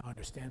 and we now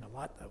understand a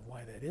lot of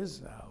why that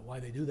is, why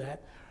they do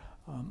that.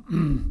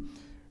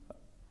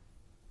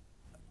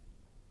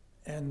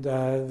 And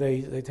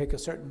they take a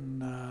certain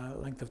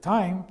length of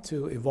time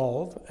to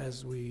evolve,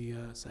 as we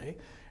say.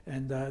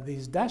 And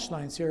these dashed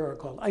lines here are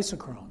called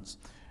isochrones.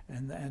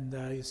 And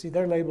you see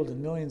they're labeled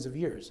in millions of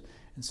years.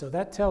 And so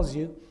that tells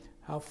you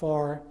how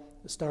far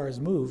the star has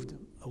moved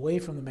away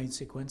from the main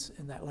sequence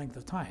in that length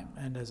of time.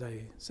 And as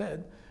I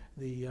said,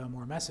 the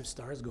more massive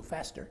stars go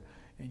faster.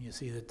 And you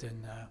see that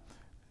in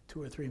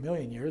 2 or 3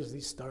 million years,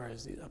 these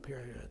stars up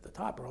here at the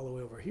top are all the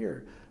way over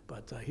here.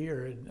 But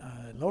here in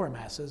lower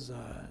masses,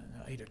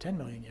 8 or 10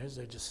 million years,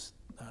 they're just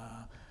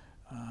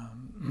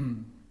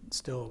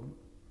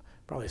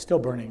probably still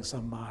burning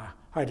some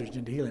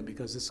hydrogen to helium,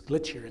 because this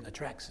glitch here in the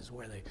tracks is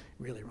where they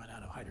really run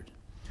out of hydrogen.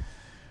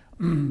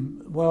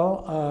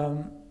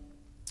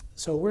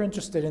 So we're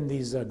interested in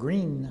these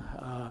green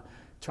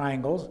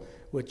triangles,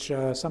 which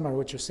some of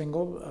which are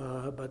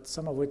single, but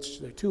some of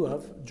which there are two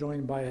of,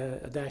 joined by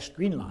a dashed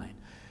green line.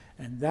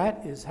 And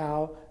that is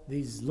how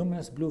these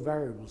luminous blue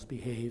variables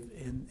behave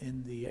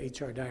in the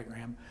HR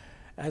diagram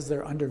as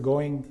they're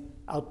undergoing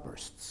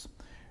outbursts.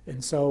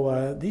 And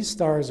so these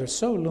stars are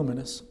so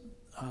luminous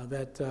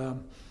that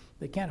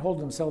they can't hold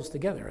themselves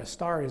together. A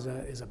star is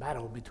a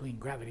battle between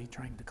gravity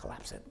trying to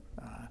collapse it.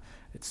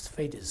 Its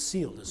fate is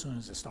sealed as soon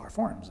as a star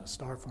forms. A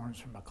star forms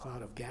from a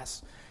cloud of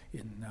gas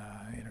in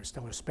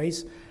interstellar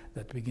space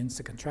that begins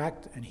to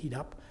contract and heat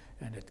up,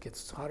 and it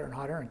gets hotter and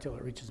hotter until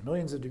it reaches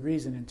millions of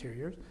degrees in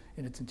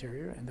its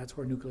interior, and that's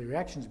where nuclear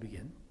reactions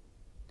begin.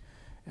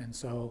 And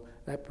so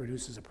that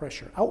produces a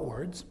pressure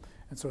outwards.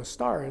 And so a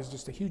star is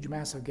just a huge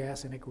mass of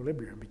gas in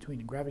equilibrium between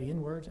the gravity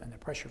inwards and the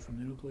pressure from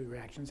the nuclear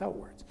reactions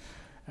outwards.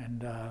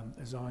 And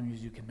as long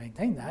as you can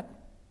maintain that,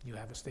 you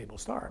have a stable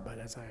star. But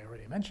as I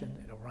already mentioned,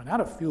 it'll run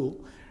out of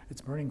fuel. It's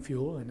burning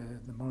fuel, and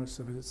the most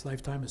of its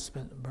lifetime is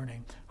spent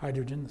burning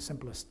hydrogen, the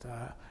simplest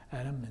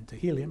atom, into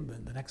helium,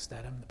 the next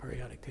atom, the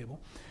periodic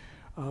table.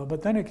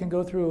 But then it can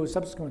go through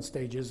subsequent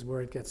stages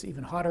where it gets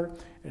even hotter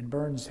and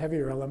burns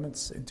heavier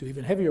elements into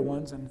even heavier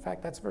ones. And in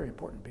fact, that's very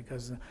important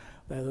because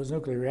those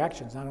nuclear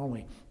reactions not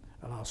only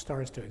allow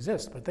stars to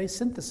exist, but they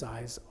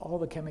synthesize all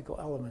the chemical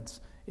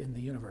elements in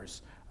the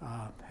universe,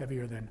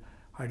 heavier than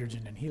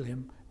hydrogen and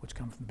helium, which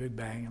come from the Big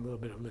Bang, a little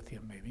bit of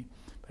lithium maybe.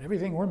 But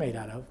everything we're made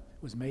out of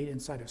was made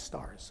inside of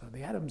stars. So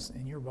the atoms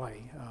in your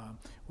body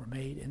were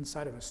made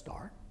inside of a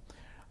star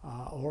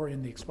or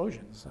in the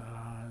explosions.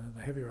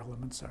 The heavier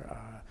elements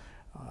are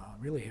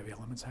really heavy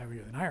elements,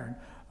 heavier than iron.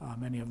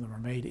 Many of them are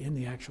made in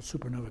the actual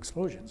supernova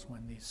explosions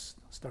when these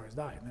stars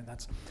die. And then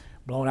that's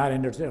blown out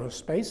into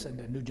space,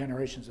 and new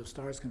generations of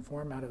stars can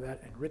form out of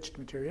that enriched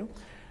material.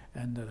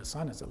 And the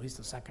sun is at least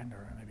a second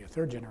or maybe a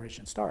third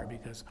generation star,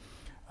 because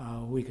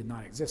we could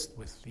not exist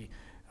with the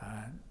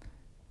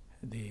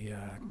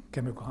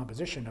chemical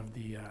composition of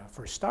the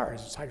first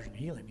stars. It's hydrogen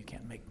and helium. You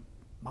can't make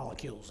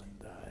molecules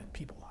and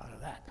people out of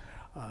that.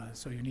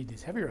 So you need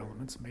these heavier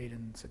elements made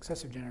in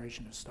successive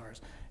generations of stars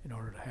in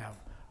order to have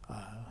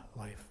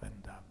life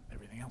and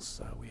everything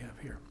else we have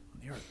here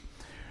on the Earth.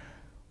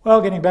 Well,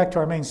 getting back to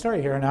our main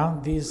story here now,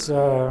 these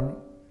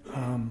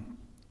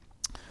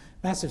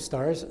massive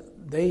stars,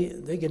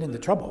 they get into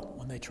trouble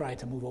when they try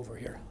to move over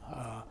here.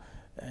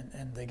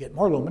 And they get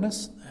more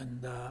luminous,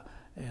 and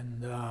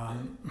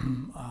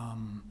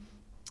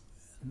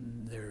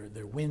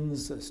their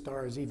winds, the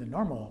stars, even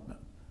normal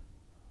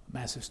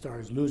massive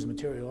stars lose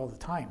material all the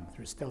time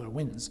through stellar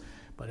winds,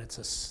 but it's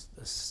a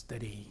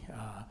steady,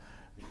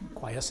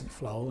 quiescent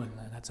flow, and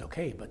that's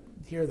okay. But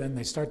here then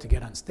they start to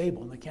get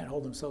unstable, and they can't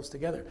hold themselves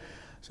together.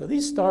 So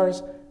these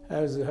stars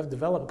have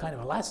developed kind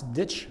of a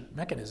last-ditch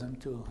mechanism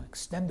to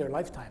extend their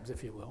lifetimes,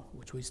 if you will,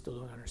 which we still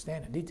don't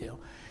understand in detail,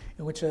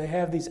 in which they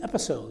have these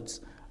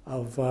episodes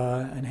of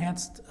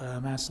enhanced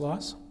mass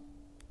loss,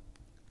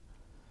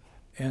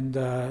 and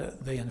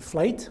they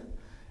inflate,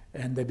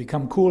 and they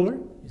become cooler.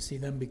 You see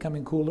them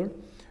becoming cooler,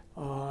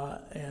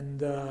 but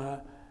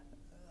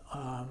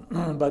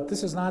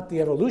this is not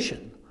the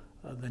evolution,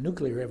 the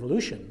nuclear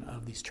evolution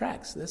of these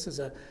tracks. This is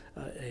an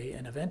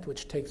event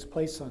which takes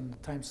place on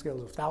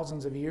timescales of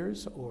thousands of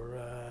years or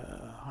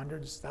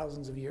hundreds,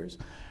 thousands of years,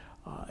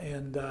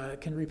 and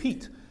can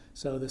repeat.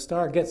 So the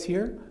star gets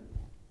here,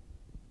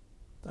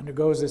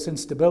 undergoes this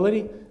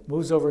instability,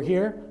 moves over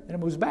here, and it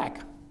moves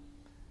back.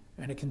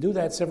 And it can do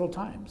that several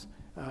times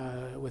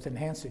with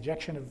enhanced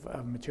ejection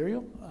of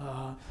material.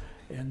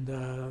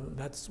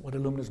 That's what a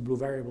luminous blue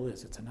variable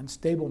is. It's an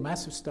unstable,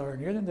 massive star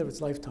near the end of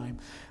its lifetime.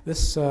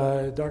 This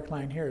dark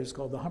line here is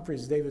called the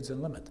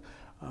Humphreys-Davidson limit,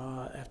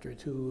 after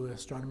two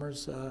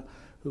astronomers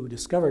who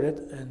discovered it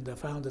and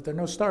found that there are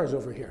no stars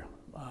over here.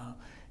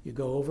 You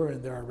go over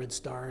and there are red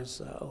stars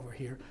over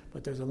here,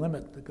 but there's a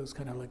limit that goes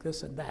kind of like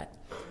this and that.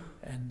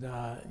 And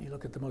you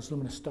look at the most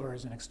luminous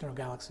stars in external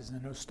galaxies, and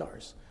there are no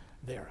stars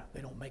there.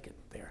 They don't make it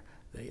there.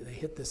 They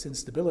hit this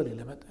instability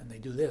limit, and they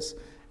do this.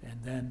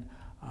 And then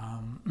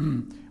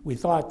we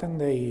thought then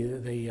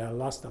they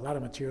lost a lot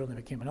of material, and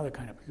they became another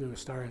kind of peculiar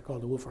star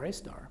called the Wolf-Rayet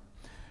star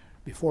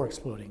before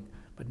exploding.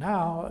 But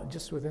now,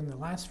 just within the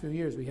last few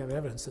years, we have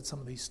evidence that some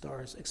of these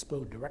stars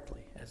explode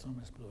directly as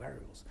luminous blue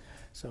variables.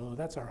 So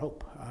that's our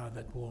hope,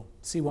 that we'll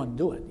see one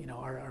do it. You know,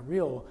 our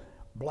real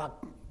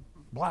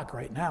block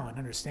right now in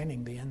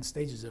understanding the end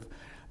stages of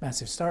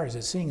massive stars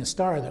is seeing a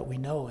star that we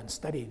know and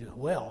studied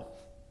well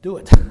do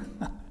it.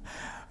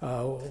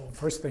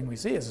 First thing we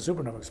see is a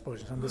supernova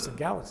explosion, some distant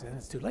galaxy, and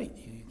it's too late.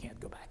 You can't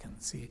go back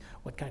and see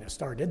what kind of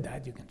star did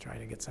that. You can try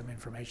to get some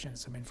information,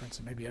 some inference,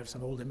 and maybe you have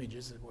some old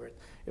images where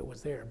it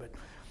was there. But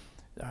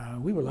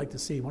we would like to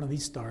see one of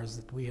these stars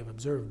that we have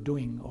observed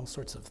doing all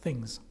sorts of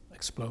things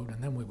explode,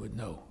 and then we would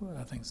know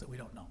things that we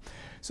don't know.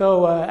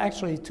 So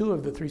actually, two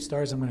of the three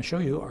stars I'm going to show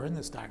you are in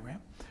this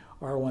diagram.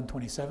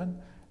 R127,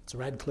 it's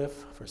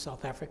Radcliffe for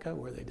South Africa,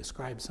 where they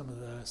describe some of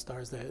the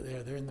stars.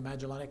 They're in the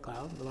Magellanic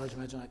Cloud, the large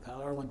Magellanic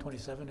Cloud.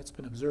 R127, it's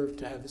been observed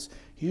to have this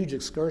huge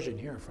excursion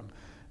here from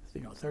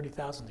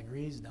 30,000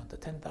 degrees down to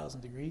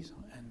 10,000 degrees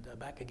and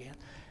back again.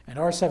 And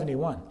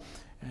R71,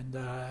 and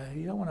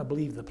you don't want to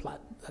believe the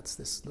plot. That's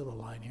this little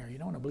line here. You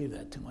don't want to believe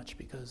that too much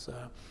because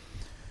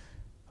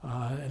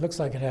it looks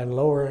like it had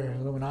lower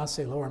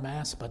luminosity, lower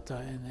mass, but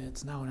and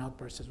it's now an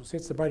outburst. As we'll see,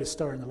 it's the brightest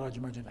star in the large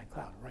Magellanic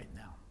Cloud right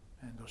now,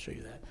 and I'll show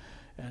you that.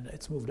 And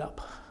it's moved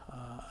up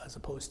as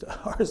opposed to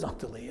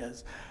horizontally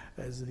as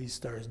these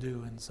stars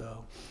do. And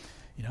so,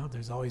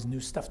 there's always new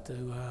stuff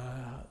to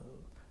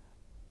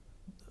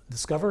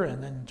discover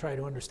and then try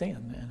to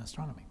understand in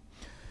astronomy.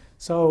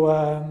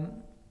 So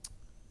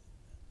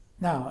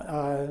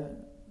now,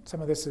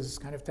 some of this is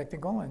kind of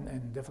technical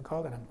and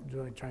difficult, and I'm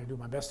really trying to do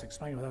my best to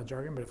explain without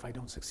jargon, but if I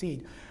don't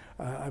succeed,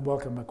 I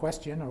welcome a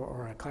question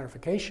or a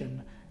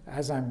clarification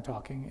as I'm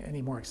talking.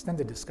 Any more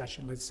extended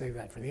discussion, let's save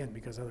that for the end,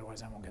 because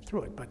otherwise I won't get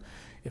through it. But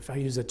if I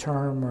use a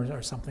term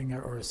or something,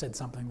 or said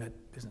something that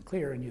isn't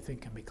clear and you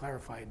think can be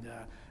clarified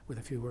with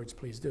a few words,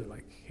 please do.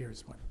 Like,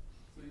 here's one.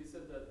 So you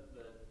said that it's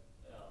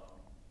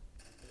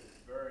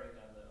varying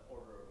on the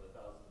order of the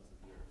thousands of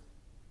years.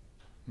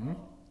 Mm-hmm.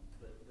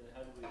 But then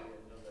how do we know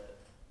that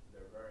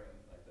they're varying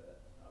like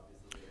that?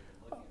 Obviously, they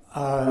can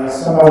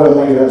Some of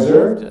them we've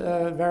observed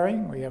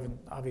varying. We haven't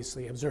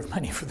obviously observed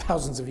many for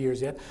thousands of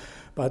years yet,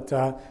 but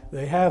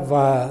they have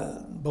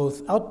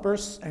both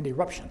outbursts and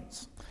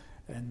eruptions.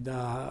 And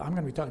I'm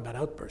going to be talking about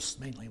outbursts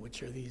mainly,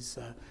 which are these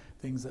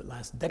things that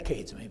last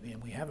decades maybe,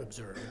 and we have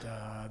observed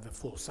the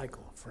full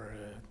cycle. For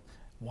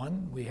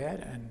one we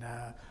had, and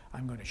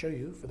I'm going to show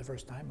you for the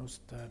first time.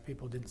 Most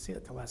people didn't see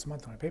it till last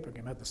month when a paper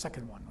came out, the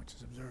second one, which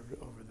is observed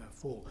over the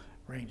full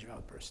range of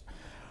outbursts.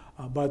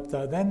 But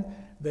then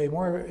they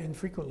more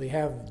infrequently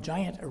have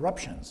giant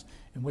eruptions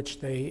in which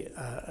they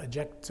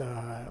eject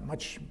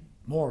much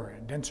more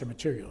denser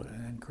material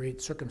and create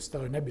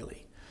circumstellar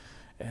nebulae.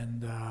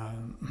 And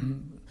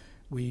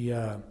we've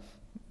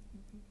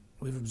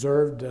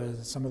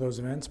observed some of those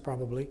events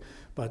probably,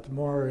 but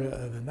more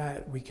than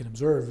that, we can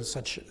observe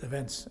such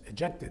events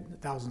ejected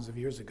thousands of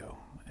years ago,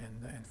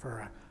 and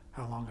for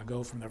how long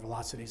ago from their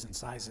velocities and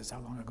sizes, how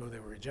long ago they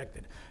were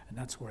ejected. And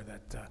that's where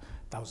that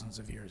thousands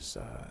of years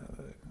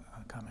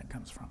comment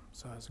comes from.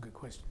 So that's a good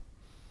question.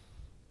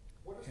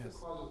 What is the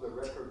cause of the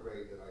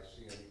retrograde that I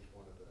see on each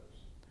one of those?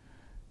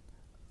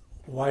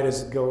 Why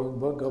does it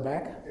go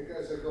back? It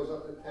goes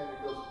up to 10,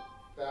 it goes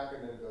back,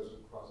 and then it goes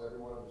across. Every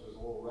one of them is a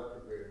little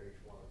retrograde in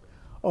each one of them.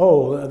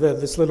 Oh,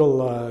 this little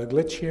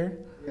glitch here?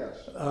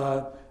 Yes.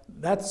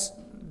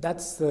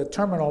 That's the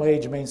terminal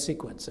age main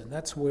sequence, and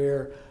that's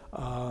where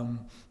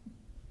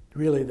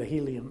really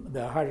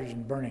the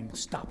hydrogen burning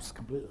stops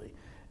completely.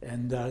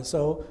 And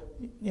so,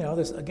 you know,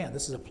 this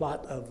is a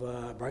plot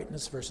of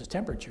brightness versus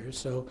temperature.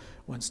 So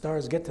when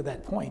stars get to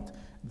that point,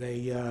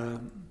 they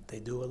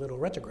do a little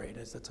retrograde,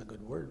 that's a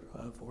good word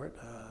for it,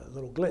 a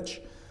little glitch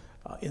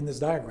in this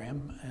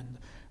diagram, and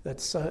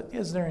that's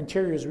as their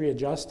interiors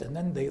readjust, and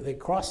then they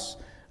cross,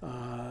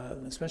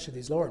 especially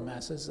these lower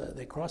masses,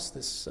 they cross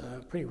this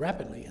pretty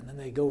rapidly, and then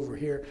they go over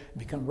here and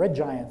become red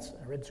giants,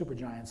 red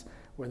supergiants,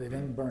 where they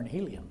then burn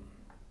helium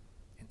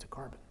into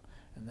carbon,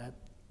 and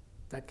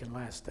that can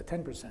last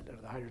 10%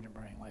 of the hydrogen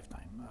burning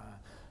lifetime,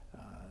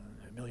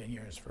 a million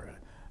years for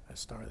a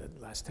star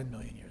that lasts 10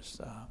 million years.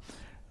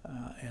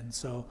 And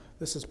so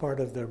this is part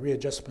of the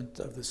readjustment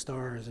of the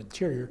star's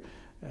interior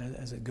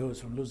as it goes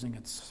from losing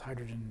its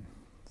hydrogen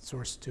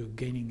source to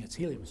gaining its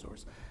helium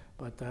source.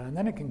 But and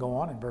then it can go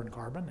on and burn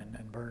carbon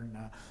and burn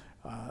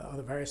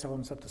other various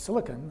elements up to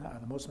silicon,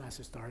 the most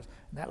massive stars,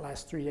 and that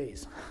lasts 3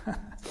 days.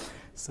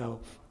 So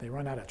they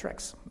run out of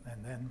tricks,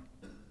 and then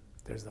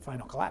there's the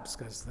final collapse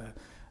because the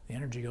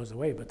energy goes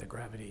away, but the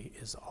gravity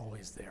is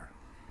always there.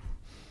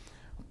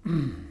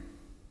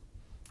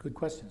 Good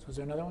questions. Was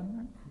there another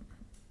one?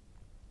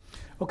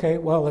 Okay,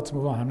 well, let's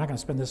move on. I'm not going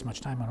to spend this much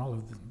time on all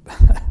of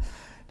the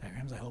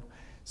diagrams, I hope.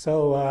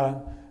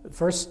 So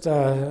first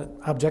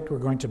object we're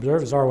going to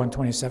observe is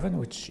R127,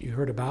 which you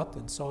heard about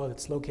and saw.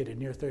 It's located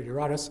near 30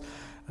 Doradus.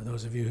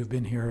 Those of you who've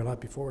been here a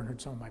lot before and heard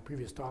some of my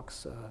previous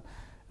talks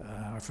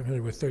are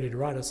familiar with 30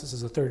 Doradus. This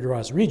is the 30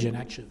 Doradus region.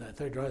 Actually, the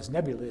 30 Doradus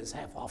nebula is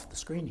half off the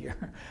screen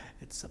here.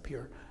 It's up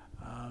here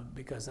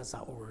because that's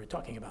not what we're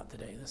talking about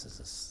today. This is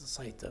the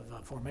site of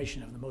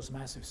formation of the most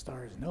massive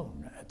stars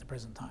known at the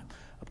present time,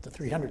 up to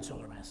 300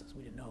 solar masses.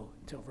 We didn't know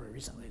until very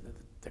recently that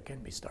there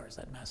can be stars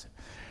that massive.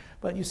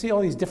 But you see all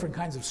these different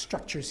kinds of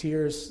structures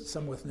here,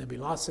 some with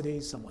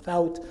nebulosity, some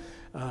without.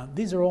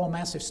 These are all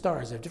massive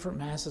stars. They have different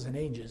masses and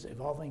ages,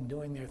 evolving,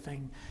 doing their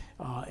thing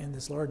in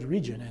this large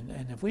region.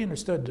 And if we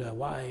understood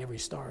why every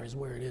star is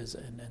where it is,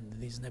 and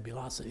these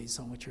nebulosities,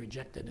 some of which are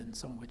ejected and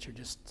some of which are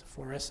just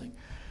fluorescing,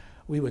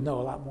 we would know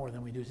a lot more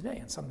than we do today,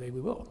 and someday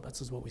we will.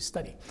 This is what we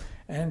study.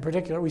 And in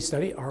particular, we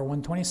study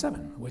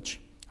R127,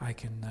 which I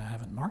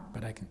haven't marked,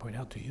 but I can point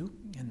out to you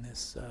in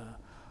this.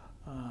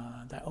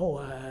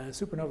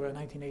 Supernova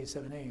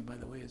 1987A, by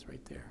the way, is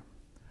right there.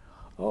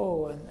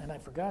 Oh, and I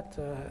forgot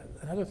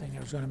another thing I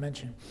was going to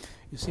mention.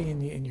 You see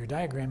in your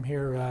diagram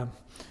here,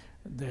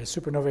 the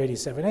supernova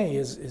 87A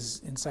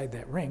is inside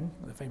that ring,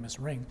 the famous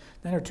ring.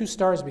 Then there are two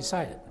stars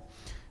beside it.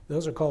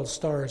 Those are called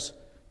stars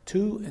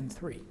 2 and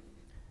 3.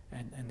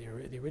 And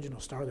the original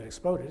star that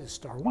exploded is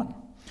star 1.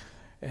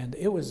 And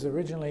it was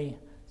originally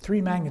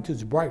 3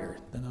 magnitudes brighter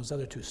than those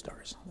other 2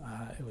 stars.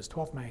 It was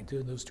 12th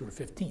magnitude, and those 2 are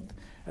 15th.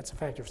 That's a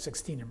factor of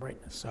 16 in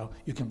brightness, so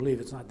you can believe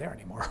it's not there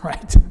anymore,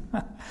 right?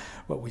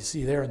 What we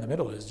see there in the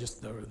middle is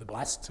just the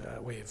blast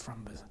wave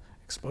from the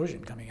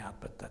explosion coming out,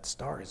 but that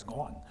star is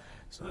gone.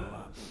 So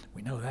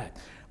we know that.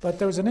 But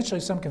there was initially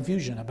some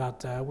confusion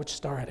about which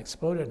star had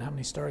exploded and how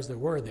many stars there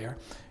were there,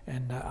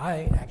 and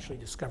I actually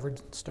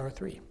discovered star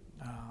 3.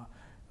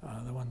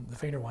 The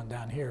fainter one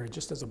down here,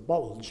 just as a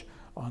bulge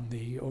on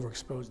the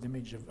overexposed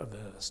image of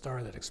the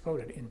star that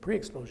exploded. In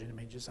pre-explosion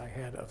images I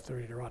had of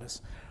 30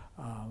 Doradus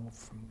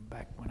from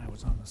back when I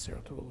was on the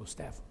Cerro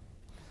staff.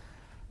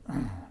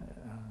 And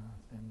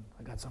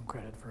I got some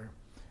credit for,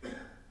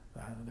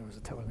 there was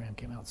a telegram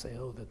came out saying,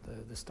 oh,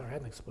 that the star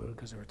hadn't exploded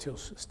because there were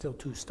still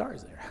 2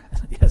 stars there.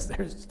 Yes,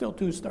 there's still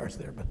 2 stars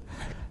there, but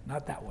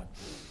not that one.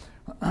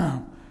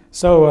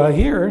 So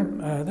here,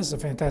 this is a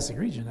fantastic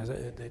region.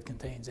 It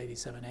contains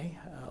 87A,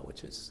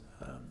 which is,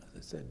 as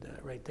I said,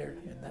 right there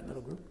in that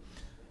little group.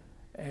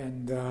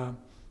 And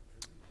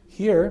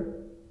here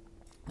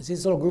See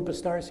this little group of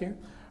stars here?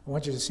 I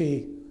want you to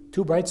see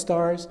 2 bright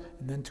stars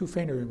and then 2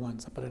 fainter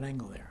ones up at an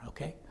angle there,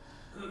 okay?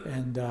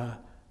 And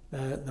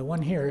the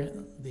one here,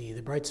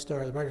 the bright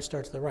star, the brighter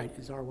star to the right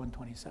is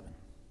R127.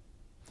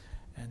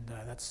 And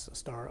that's a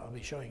star I'll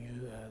be showing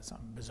you some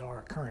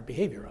bizarre current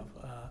behavior of.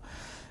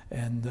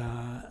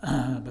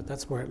 But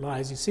that's where it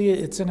lies. You see,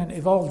 it's in an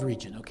evolved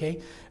region,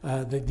 okay?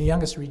 The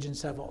youngest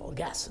regions have all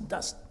gas and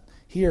dust.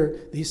 Here,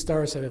 these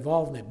stars have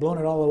evolved and they've blown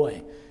it all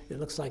away. It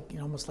looks like,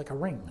 almost like a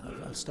ring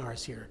of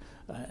stars here.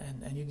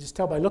 And you can just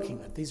tell by looking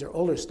that these are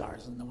older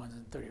stars than the ones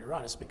in 30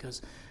 Doradus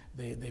because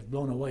they've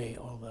blown away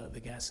all the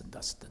gas and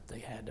dust that they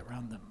had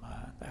around them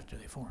after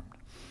they formed.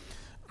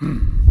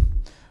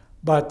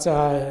 But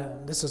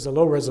this is a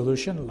low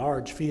resolution,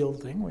 large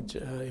field thing,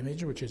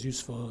 image, which is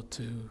useful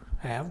to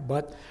have,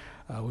 but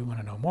we want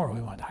to know more.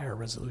 We want higher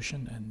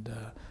resolution and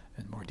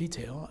more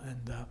detail.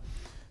 And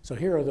so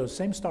here are those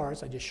same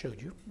stars I just showed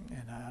you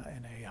in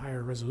a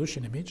higher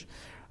resolution image.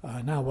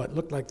 Now what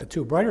looked like the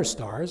 2 brighter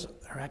stars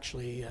are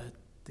actually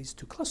these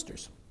 2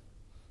 clusters.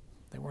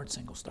 They weren't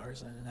single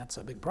stars, and that's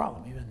a big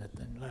problem, even at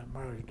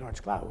the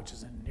large cloud, which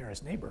is the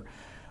nearest neighbor.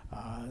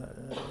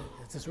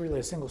 Is this really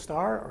a single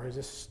star, or is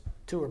this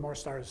 2 or more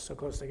stars so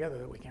close together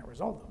that we can't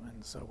resolve them?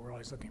 And so we're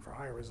always looking for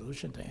higher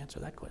resolution to answer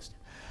that question.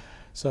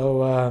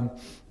 So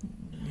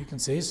you can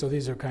see, so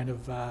these are kind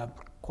of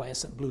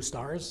quiescent blue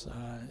stars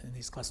in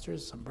these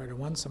clusters, some brighter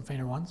ones, some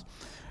fainter ones.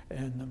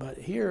 But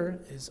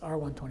here is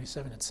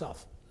R127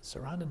 itself,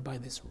 surrounded by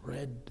this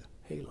red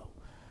halo.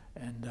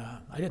 And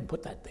I didn't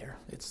put that there,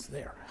 it's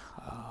there,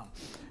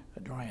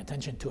 drawing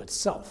attention to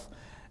itself.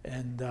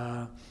 And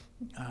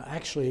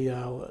actually,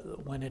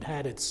 when it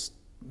had its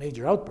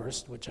major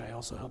outburst, which I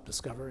also helped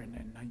discover in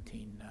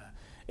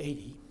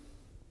 1980,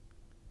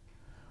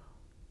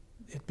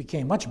 it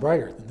became much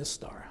brighter than this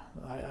star.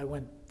 I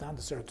went down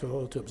to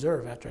Saratoga to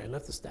observe after I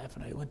left the staff,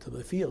 and I went to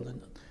the field,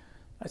 and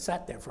I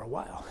sat there for a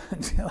while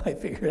until I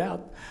figured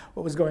out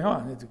what was going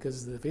on,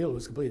 because the field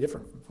was completely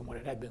different from what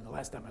it had been the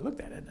last time I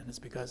looked at it, and it's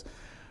because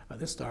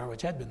this star,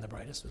 which had been the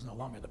brightest, was no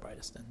longer the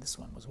brightest, and this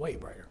one was way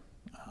brighter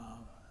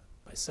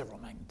by several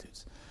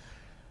magnitudes.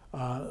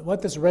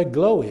 What this red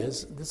glow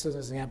is, this is an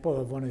example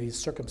of one of these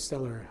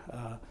circumstellar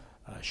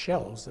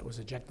shells that was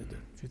ejected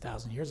a few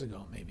thousand years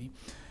ago, maybe.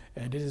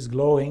 And it is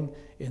glowing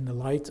in the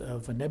light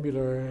of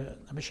nebular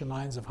emission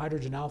lines of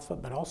hydrogen alpha,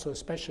 but also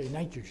especially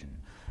nitrogen,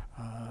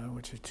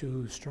 which are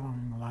 2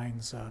 strong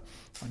lines on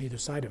either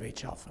side of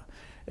H alpha.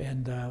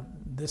 And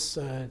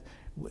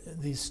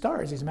these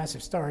stars, these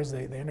massive stars,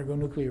 they undergo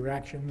nuclear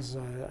reactions.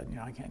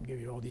 I can't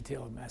give you all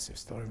detail of massive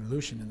stellar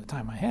evolution in the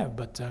time I have,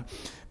 but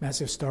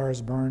massive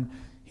stars burn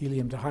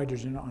helium to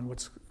hydrogen on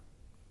what's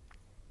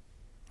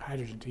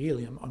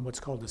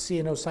called the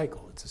C&O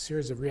cycle. It's a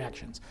series of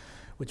reactions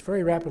which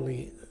very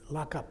rapidly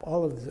lock up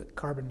all of the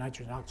carbon,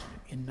 nitrogen, oxygen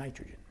in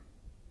nitrogen,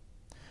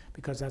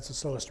 because that's the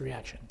slowest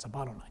reaction. It's a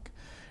bottleneck.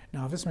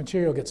 Now, if this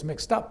material gets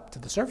mixed up to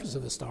the surface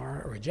of the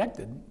star or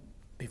ejected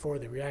before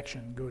the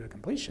reaction goes to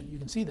completion, you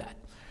can see that.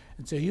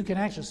 And so you can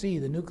actually see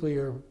the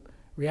nuclear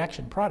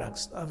reaction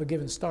products of a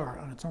given star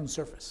on its own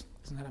surface.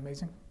 Isn't that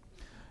amazing?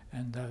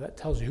 And that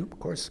tells you, of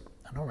course,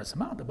 an enormous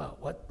amount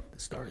about what the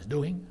star is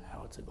doing,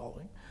 how it's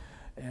evolving.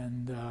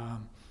 And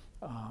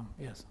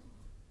yes?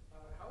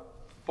 How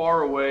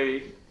far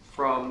away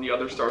from the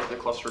other stars in the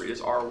cluster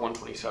is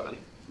R127?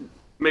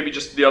 Maybe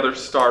just the other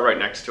star right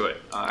next to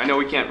it. I know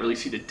we can't really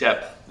see the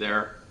depth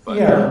there, but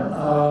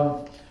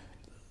yeah,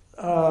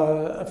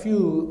 a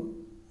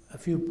few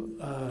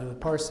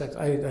parsecs.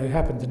 I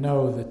happen to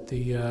know that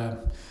the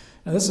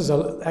now this is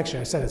actually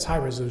I said it's high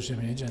resolution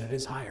image, and it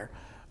is higher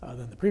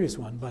than the previous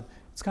one, but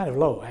it's kind of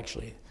low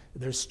actually.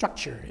 There's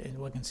structure in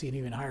one can see in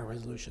even higher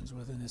resolutions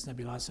within this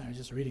nebulosity. I was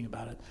just reading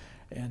about it,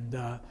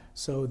 and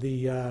so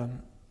the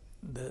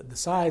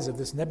size of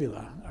this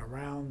nebula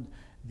around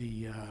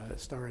the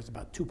star is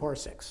about 2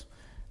 parsecs,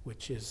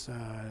 which is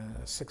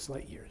 6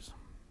 light years.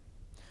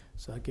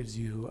 So that gives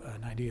you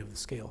an idea of the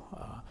scale.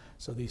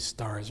 So these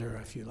stars are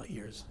a few light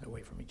years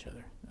away from each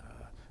other,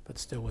 but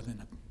still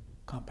within a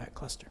compact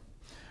cluster.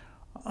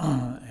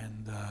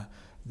 And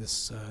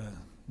this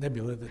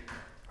nebula that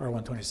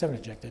R127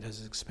 ejected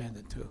has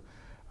expanded to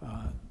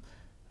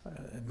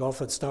engulf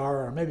that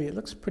star, or maybe it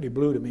looks pretty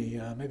blue to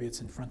me. Maybe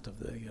it's in front of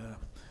the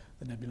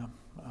nebula.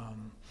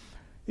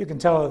 You can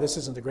tell this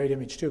isn't a great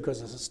image too, because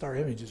the star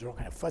images are all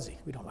kind of fuzzy.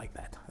 We don't like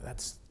that.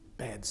 That's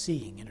bad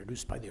seeing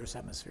introduced by the Earth's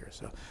atmosphere.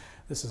 So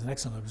this is an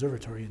excellent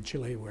observatory in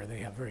Chile where they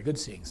have very good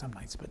seeing some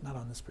nights, but not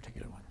on this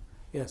particular one.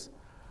 Yes? This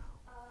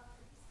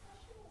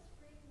question was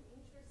pretty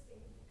interesting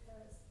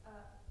because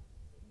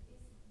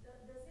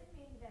does it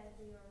mean that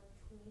they are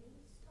twin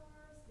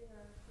stars? They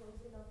are close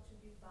enough to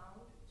be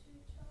bound to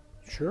each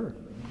other? Sure.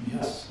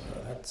 Yes.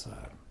 That's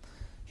a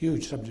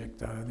huge subject,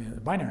 the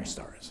binary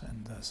stars.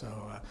 And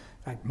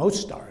in fact,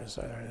 most stars,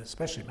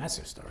 especially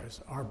massive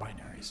stars, are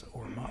binaries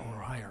or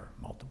higher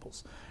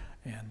multiples.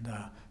 And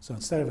so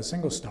instead of a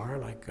single star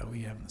like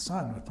we have in the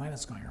sun with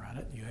planets going around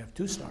it, you have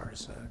 2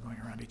 stars going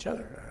around each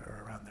other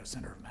or around their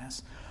center of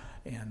mass.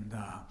 And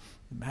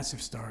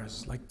massive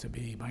stars like to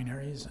be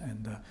binaries,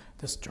 and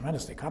this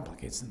tremendously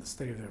complicates in the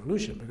study of their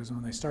evolution, because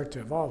when they start to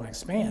evolve and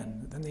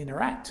expand, then they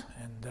interact,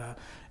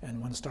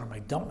 and one star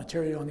might dump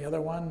material on the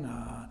other one,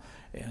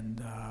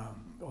 and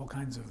all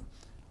kinds of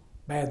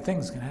bad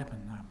things can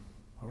happen,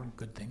 or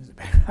good things,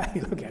 depending on how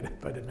you look at it,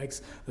 but it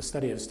makes the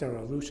study of stellar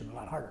evolution a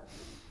lot harder.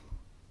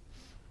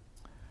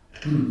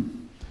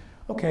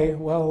 Okay,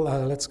 well,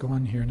 let's go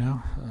on here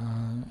now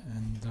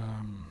and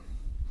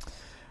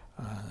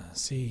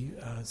see.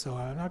 So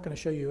I'm not going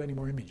to show you any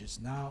more images.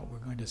 Now we're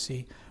going to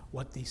see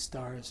what these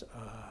stars,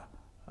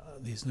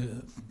 these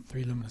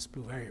three luminous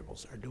blue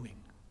variables, are doing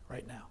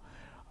right now.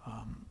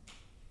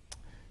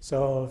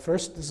 So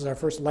first, this is our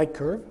first light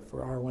curve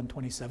for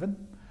R127.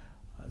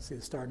 See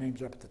the star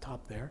names are up at the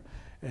top there.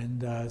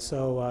 And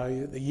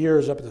so the year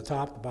is up at the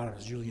top, the bottom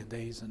is Julian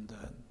days, and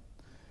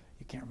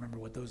you can't remember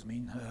what those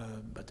mean,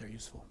 but they're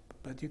useful.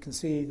 But you can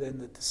see then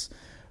that this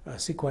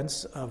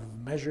sequence of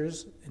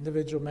measures,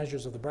 individual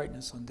measures of the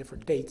brightness on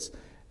different dates,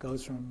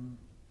 goes from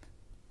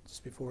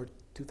just before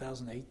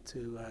 2008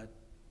 to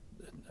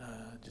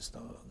just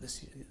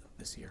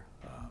this year.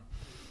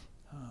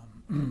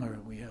 Or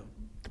we have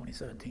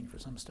 2017 for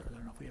some stars. I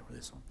don't know if we have for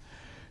this one.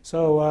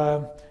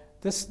 So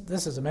this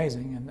is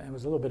amazing, and it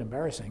was a little bit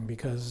embarrassing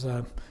because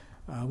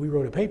we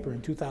wrote a paper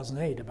in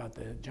 2008 about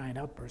the giant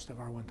outburst of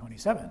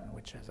R127,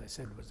 which, as I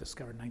said, was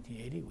discovered in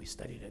 1980. We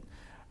studied it,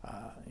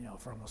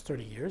 for almost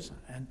 30 years,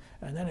 and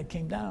then it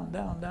came down.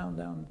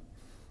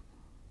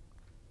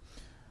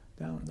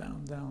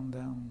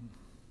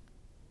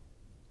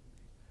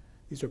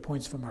 These are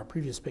points from our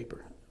previous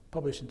paper,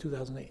 published in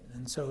 2008.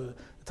 And so the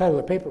title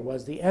of the paper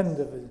was "The End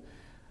of a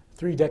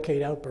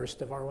 3-Decade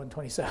Outburst of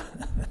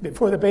R127."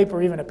 Before the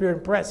paper even appeared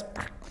in press,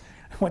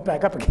 it went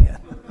back up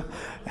again.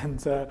 And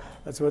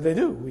that's what they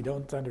do. We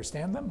don't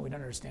understand them. We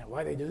don't understand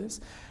why they do this.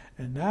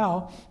 And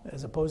now,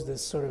 as opposed to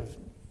this sort of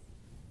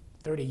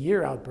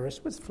 30-year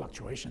outburst with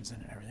fluctuations in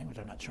it and everything, which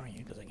I'm not showing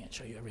you because I can't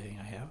show you everything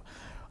I have,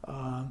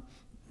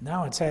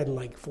 now it's had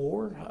like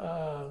 4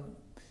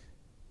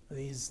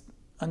 these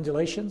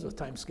undulations with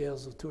time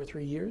scales of 2 or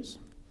 3 years.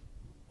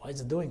 Why is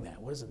it doing that?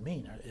 What does it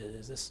mean?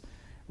 Is this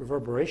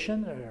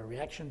reverberation or a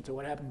reaction to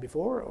what happened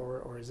before,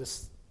 or is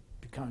this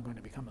going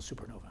to become a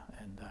supernova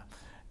and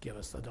give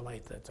us the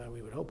delight that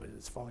we would hope?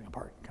 It's falling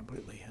apart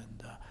completely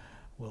and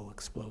will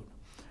explode.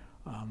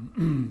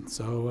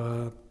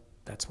 So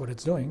that's what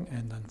it's doing,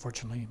 and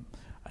unfortunately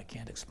I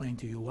can't explain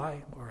to you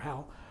why or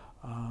how,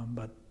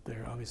 but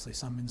there are obviously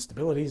some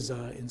instabilities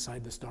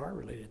inside the star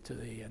related to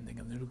the ending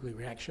of the nuclear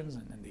reactions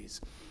and these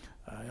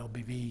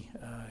LBV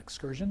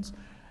excursions,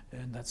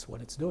 and that's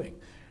what it's doing.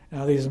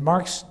 Now these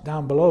marks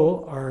down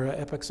below are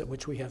epochs at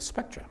which we have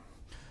spectra,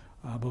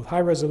 both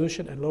high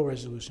resolution and low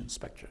resolution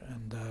spectra,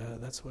 and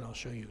that's what I'll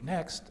show you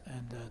next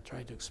and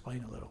try to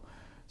explain a little.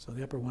 So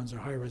the upper ones are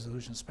high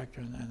resolution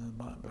spectra and the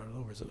bottom are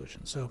low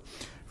resolution. So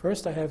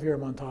first I have here a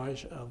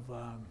montage of,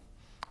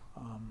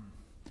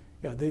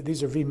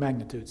 these are V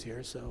magnitudes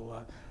here.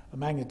 So a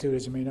magnitude,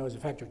 as you may know, is a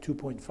factor of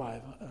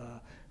 2.5.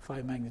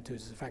 5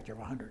 magnitudes is a factor of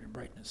 100 in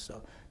brightness.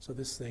 So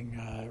this thing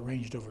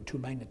ranged over 2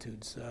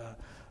 magnitudes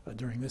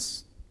during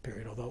this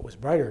period, although it was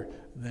brighter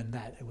than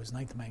that. It was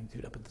 9th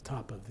magnitude up at the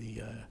top of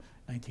the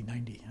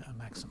 1990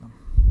 maximum.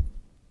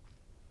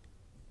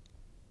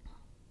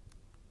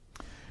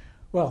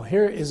 Well,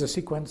 here is a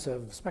sequence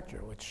of spectra,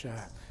 which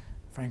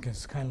Frank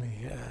has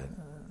kindly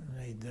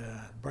made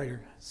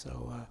brighter,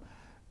 so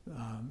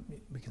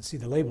we can see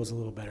the labels a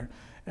little better.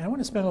 And I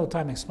want to spend a little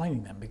time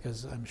explaining them,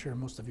 because I'm sure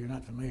most of you are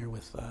not familiar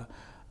with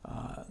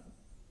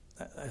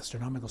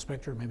astronomical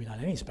spectra, maybe not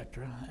any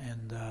spectra,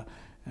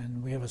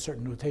 and we have a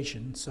certain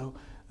notation. So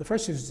the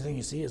first thing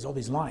you see is all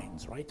these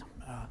lines, right?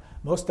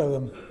 Most of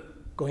them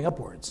going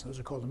upwards. Those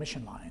are called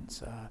emission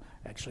lines.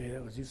 Actually,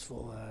 that was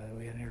useful.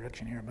 We had an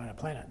introduction here about a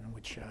planet in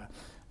which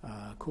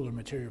cooler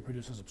material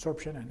produces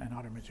absorption and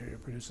hotter material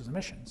produces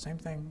emission. Same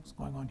thing is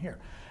going on here.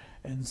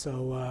 And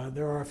so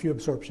there are a few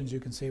absorptions you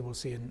can see. We'll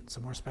see in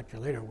some more spectra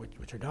later,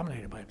 which are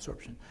dominated by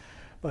absorption.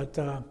 But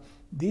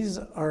these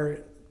are,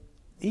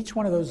 each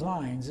one of those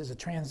lines is a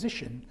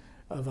transition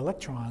of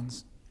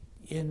electrons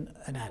in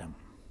an atom.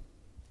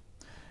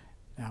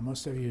 Now,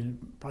 most of you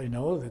probably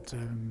know that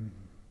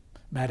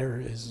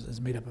matter is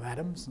made up of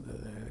atoms,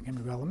 the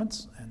chemical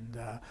elements, and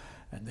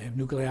they have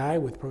nuclei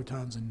with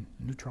protons and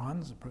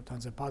neutrons. The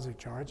protons have positive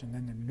charge, and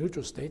then in the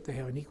neutral state they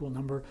have an equal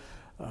number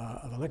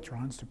of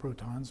electrons to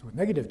protons with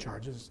negative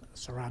charges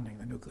surrounding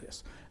the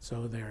nucleus.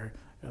 So they're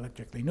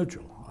electrically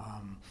neutral.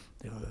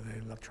 The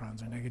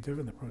electrons are negative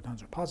and the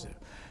protons are positive.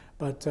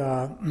 But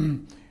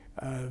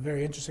a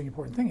very interesting,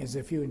 important thing is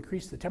if you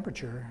increase the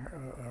temperature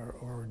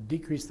or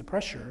decrease the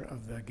pressure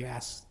of the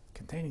gas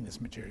containing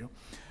this material,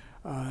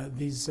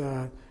 these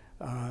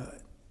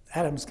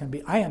atoms can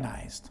be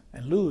ionized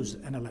and lose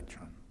an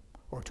electron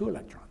or 2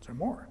 electrons or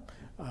more,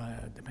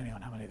 depending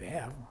on how many they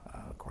have.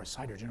 Of course,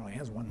 hydrogen only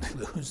has 1 to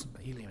lose,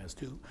 but helium has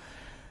 2.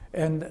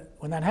 And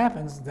when that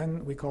happens,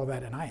 then we call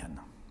that an ion,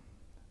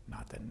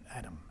 not an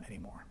atom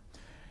anymore.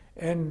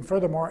 And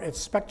furthermore, its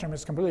spectrum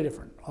is completely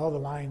different. All the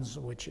lines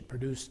which it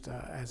produced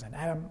as an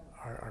atom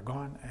are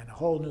gone, and a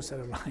whole new set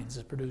of lines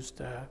is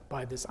produced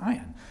by this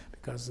ion,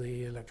 because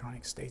the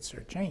electronic states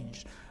are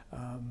changed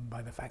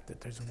by the fact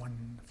that there's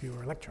one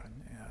fewer electron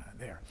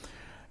there.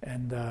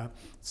 And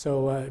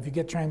so if you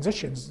get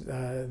transitions,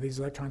 these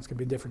electrons can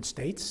be different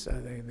states.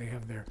 They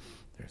have their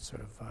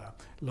sort of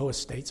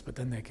lowest states, but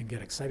then they can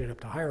get excited up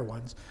to higher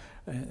ones.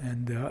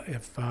 And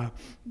if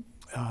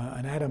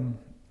an atom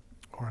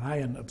or an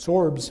ion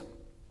absorbs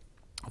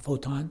a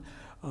photon,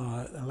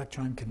 an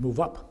electron can move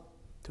up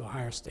to a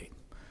higher state.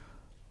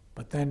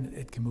 But then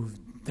it can move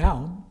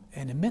down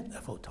and emit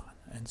a photon.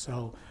 And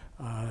so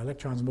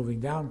electrons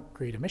moving down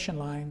create emission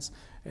lines,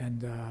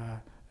 and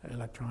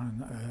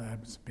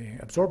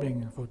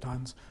absorbing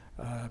photons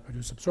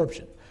produce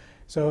absorption.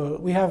 So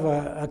we have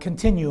a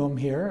continuum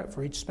here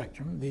for each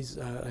spectrum. These,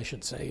 I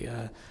should say,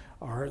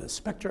 are the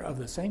spectra of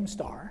the same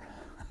star,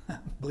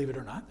 believe it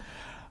or not,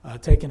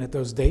 taken at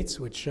those dates,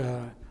 which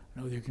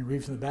you can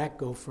read from the back,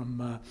 go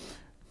from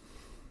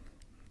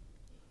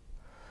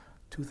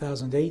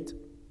 2008.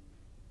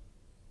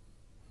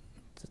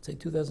 Did it say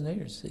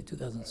 2008 or say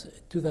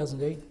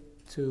 2008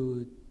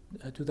 to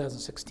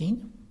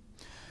 2016?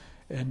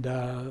 And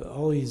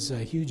all these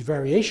huge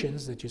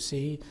variations that you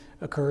see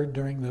occurred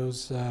during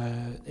those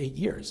 8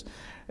 years.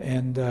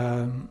 And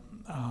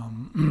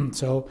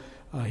so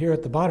here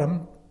at the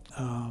bottom,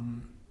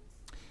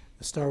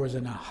 the star was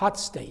in a hot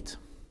state.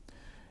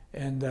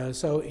 And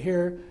so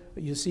here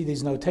you see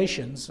these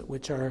notations,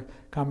 which are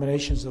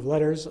combinations of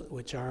letters,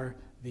 which are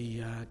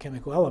the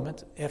chemical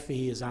element.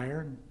 Fe is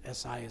iron,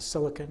 Si is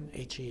silicon,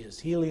 He is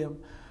helium,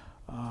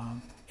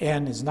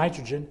 N is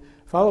nitrogen,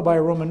 followed by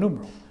a Roman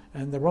numeral.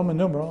 And the Roman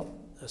numeral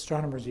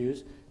astronomers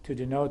use to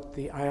denote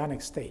the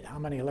ionic state. How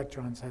many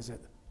electrons has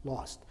it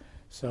lost?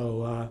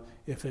 So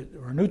if it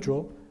were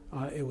neutral,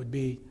 it would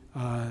be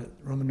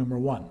Roman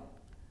numeral 1.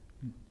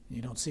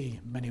 You don't see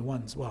many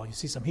ones. Well, you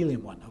see some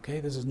helium 1, okay?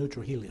 This is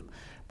neutral helium.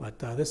 But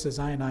this is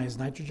ionized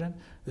nitrogen.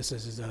 This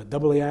is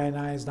doubly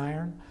ionized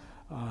iron,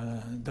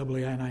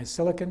 doubly ionized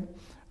silicon.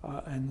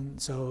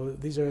 And so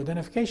these are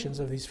identifications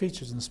of these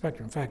features in the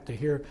spectrum. In fact,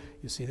 here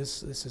you see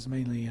this is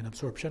mainly an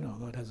absorption,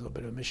 although it has a little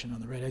bit of emission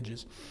on the red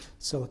edges.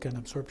 Silicon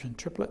absorption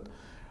triplet.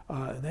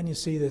 And then you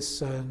see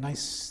this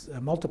nice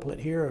multiplet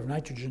here of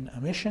nitrogen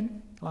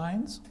emission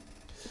lines.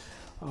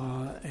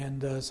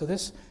 So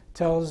this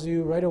tells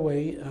you right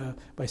away,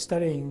 by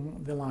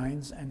studying the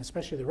lines, and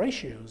especially the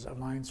ratios of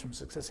lines from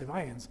successive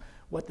ions,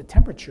 what the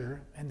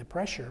temperature and the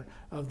pressure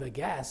of the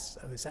gas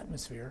of this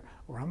atmosphere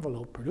or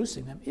envelope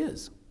producing them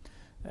is.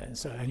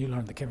 And you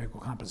learn the chemical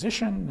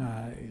composition,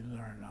 you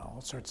learn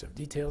all sorts of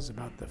details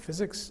about the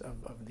physics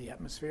of the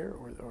atmosphere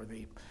or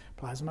the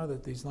plasma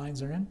that these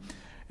lines are in.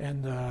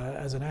 And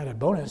as an added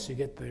bonus, you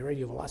get the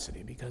radial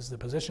velocity, because the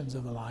positions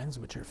of the lines,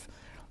 which are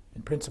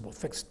in principle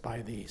fixed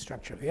by the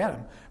structure of the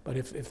atom, but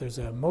if there's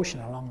a motion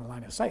along the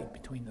line of sight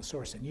between the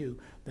source and you,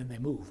 then they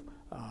move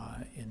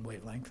in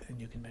wavelength, and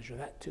you can measure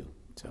that too.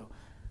 So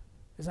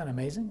isn't that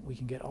amazing? We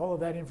can get all of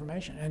that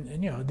information.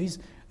 And these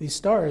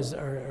stars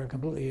are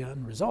completely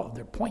unresolved.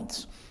 They're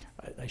points.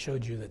 I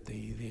showed you that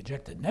the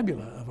ejected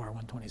nebula of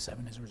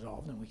R127 is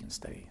resolved, and we can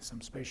study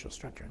some spatial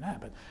structure in that.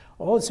 But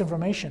all this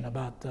information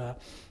about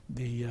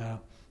the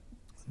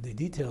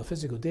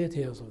physical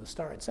details of the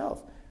star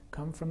itself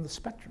come from the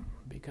spectrum,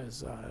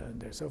 because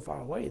they're so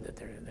far away that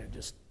they're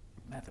just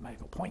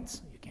mathematical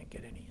points. You can't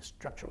get any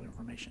structural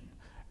information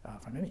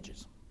from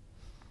images.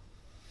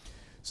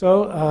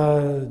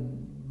 So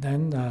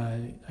then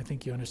I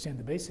think you understand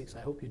the basics.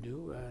 I hope you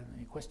do.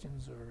 Any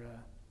questions or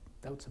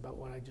doubts about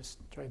what I just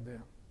tried to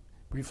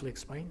briefly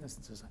explain? This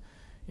is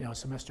a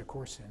semester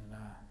course in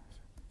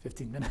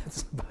 15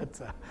 minutes,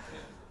 but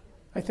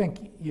I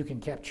think you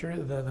can capture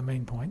the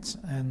main points.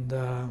 And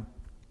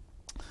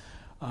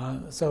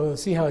so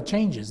see how it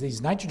changes.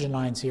 These nitrogen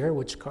lines here,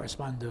 which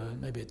correspond to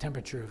maybe a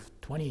temperature of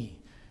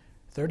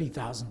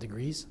 30,000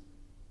 degrees,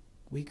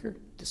 weaker,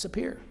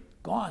 disappear,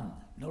 gone,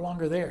 no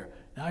longer there.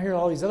 Now here are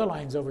all these other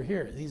lines over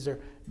here. These are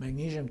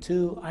magnesium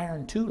 2,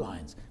 iron 2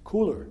 lines,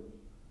 cooler,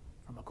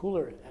 from a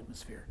cooler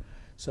atmosphere.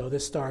 So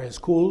this star has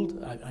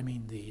cooled.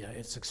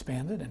 It's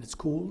expanded and it's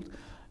cooled,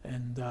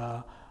 and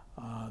the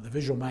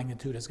visual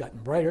magnitude has gotten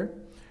brighter.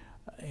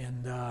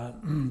 And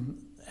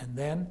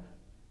then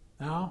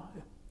now,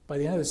 by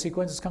the end of the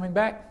sequence, it's coming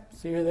back.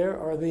 See here, there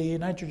are the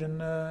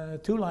nitrogen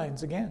 2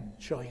 lines again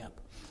showing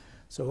up.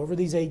 So over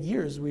these 8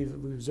 years, we've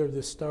observed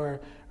this star,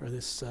 or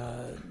this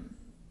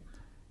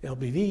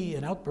LBV,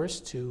 an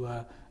outburst,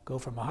 to go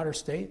from a hotter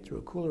state through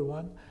a cooler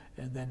one,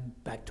 and then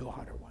back to a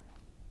hotter one.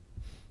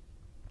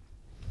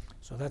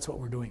 So that's what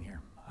we're doing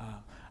here.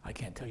 I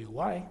can't tell you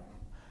why,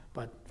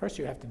 but first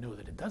you have to know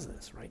that it does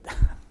this, right?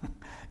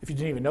 If you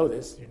didn't even know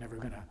this, you're never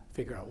going to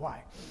figure out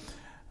why.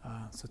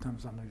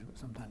 Sometimes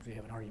we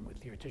have an argument with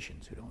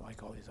theoreticians who don't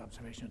like all these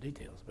observational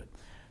details, but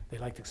they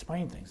like to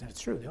explain things. And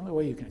it's true, the only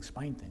way you can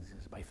explain things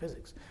is by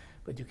physics,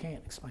 but you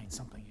can't explain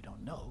something you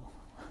don't know.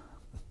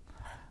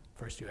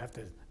 First you have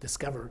to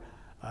discover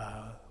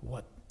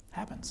what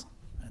happens,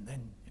 and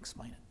then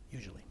explain it.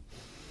 usually.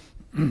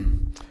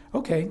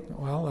 Okay,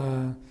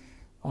 well,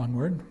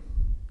 onward.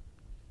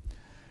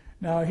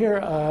 Now here,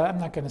 I'm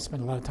not going to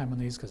spend a lot of time on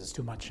these because it's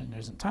too much and there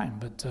isn't time,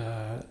 but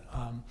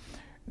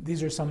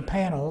these are some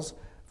panels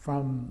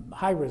from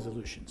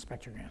high-resolution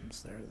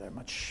spectrograms. They're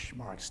much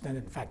more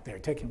extended. In fact, they're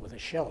taken with the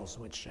shells,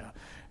 which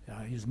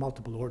use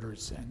multiple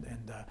orders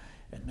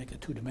and make a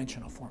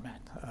two-dimensional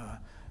format,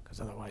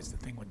 because otherwise the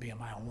thing would be a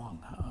mile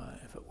long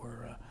if it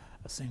were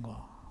a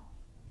single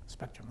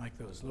spectrum like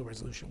those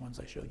low-resolution ones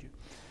I showed you.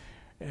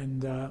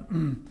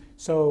 And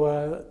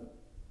so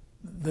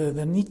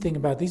the neat thing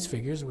about these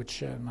figures,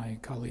 which my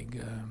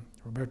colleague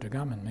Roberto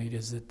Gammon made,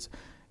 is that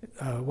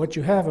what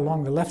you have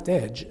along the left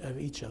edge of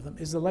each of them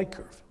is the light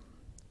curve,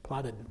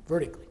 plotted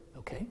vertically,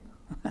 okay?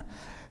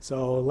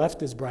 So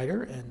left is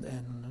brighter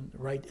and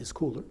right is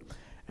cooler.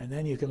 And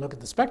then you can look at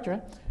the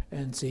spectra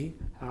and see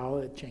how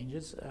it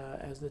changes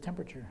as the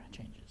temperature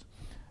changes.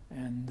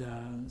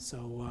 And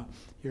so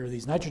here are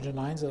these nitrogen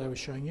lines that I was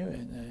showing you,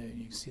 and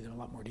you can see them in a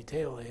lot more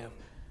detail. They have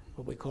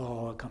what we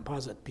call a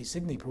composite P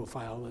Cygni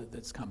profile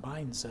that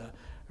combines a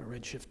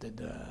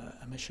red-shifted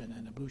emission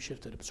and a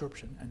blue-shifted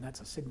absorption, and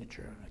that's a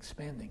signature of an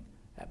expanding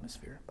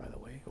atmosphere, by the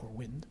way, or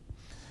wind.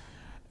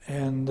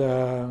 And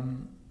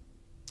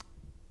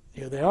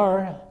here they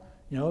are,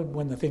 you know,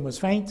 when the thing was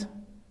faint,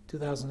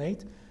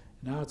 2008,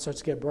 now it starts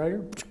to get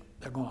brighter,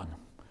 they're gone.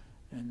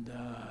 And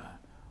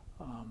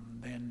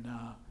then,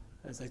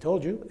 as I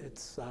told you,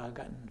 it's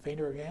gotten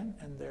fainter again,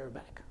 and they're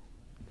back.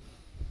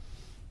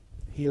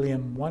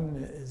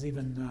 Helium-1 is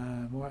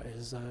even more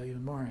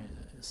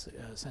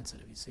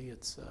sensitive. You see,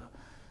 it's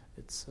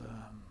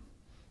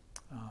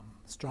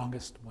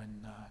strongest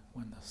when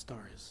the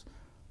star is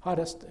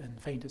hottest and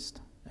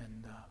faintest,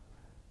 and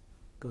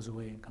goes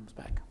away and comes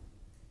back.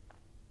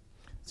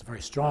 It's a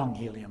very strong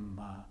helium,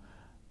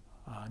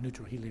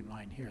 neutral helium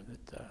line here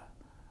that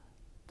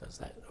does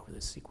that over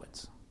this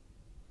sequence.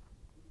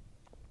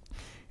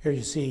 Here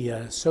you see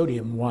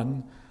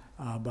sodium-1,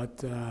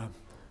 but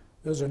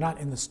those are not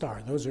in the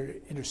star. Those are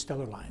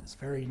interstellar lines,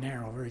 very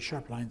narrow, very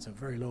sharp lines of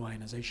very low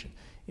ionization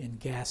in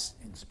gas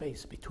in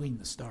space between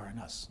the star and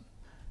us.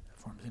 It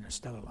forms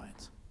interstellar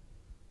lines.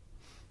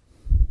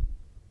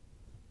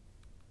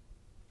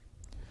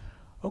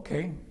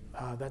 Okay,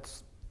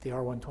 that's the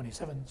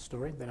R127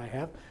 story that I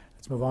have.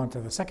 Let's move on to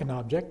the second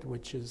object,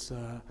 which is,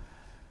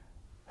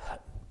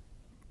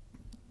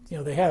 you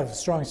know, they have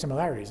strong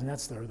similarities, and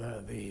that's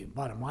the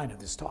bottom line of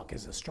this talk,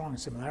 is the strong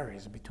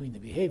similarities between the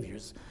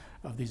behaviors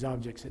of these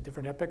objects at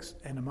different epochs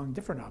and among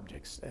different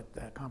objects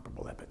at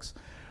comparable epochs.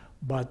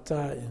 But,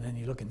 and then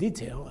you look in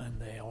detail, and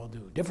they all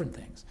do different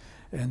things.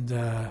 And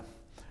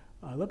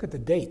look at the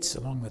dates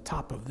along the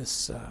top of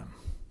this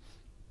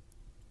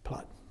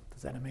plot.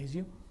 Does that amaze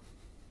you?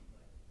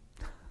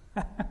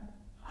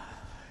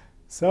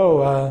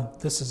 So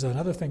this is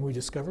another thing we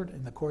discovered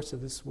in the course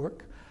of this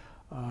work.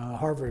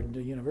 Harvard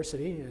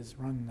University has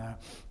run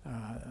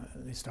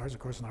these stars, of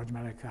course, in large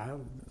magnetic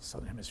cloud, the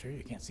southern hemisphere.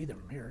 You can't see them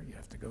from here. You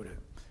have to go to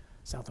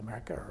South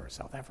America or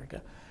South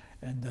Africa.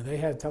 And they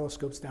had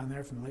telescopes down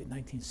there from the late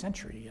 19th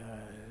century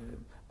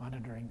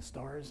monitoring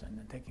stars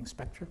and taking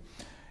spectra.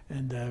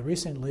 And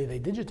recently they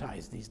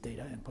digitized these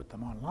data and put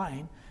them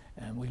online.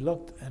 And we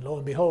looked, and lo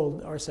and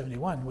behold,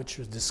 R71, which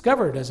was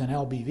discovered as an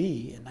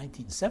LBV in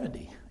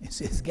 1970, you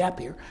see this gap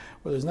here,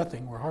 where there's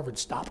nothing, where Harvard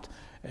stopped,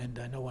 and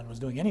no one was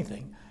doing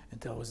anything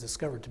until it was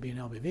discovered to be an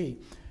LBV.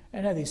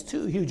 And had these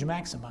two huge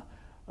maxima,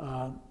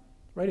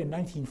 right in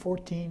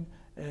 1914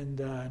 and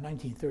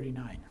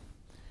 1939.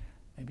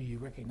 Maybe you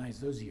recognize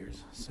those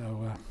years.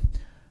 So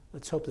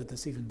let's hope that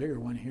this even bigger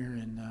one here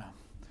in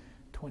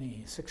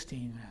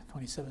 2016,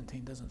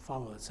 2017 doesn't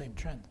follow the same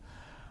trend.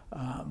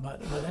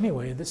 But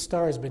anyway, this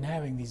star has been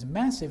having these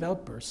massive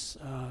outbursts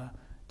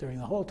during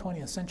the whole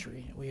 20th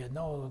century. We had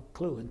no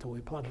clue until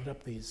we plotted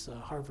up these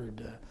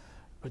Harvard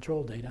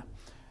patrol data.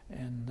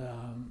 And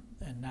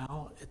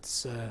now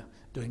it's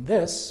doing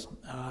this.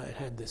 It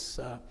had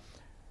this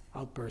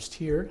outburst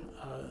here,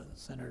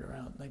 centered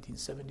around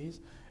 1970s.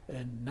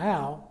 And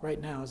now,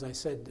 right now, as I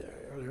said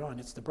earlier on,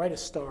 it's the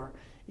brightest star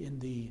in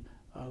the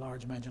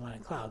large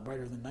Magellanic Cloud,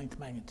 brighter than 9th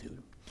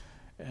magnitude.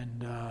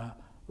 And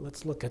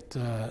let's look at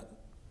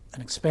an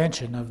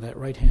expansion of that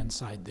right-hand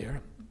side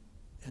there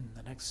in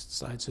the next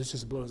slide. So this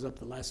just blows up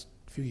the last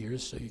few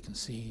years so you can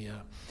see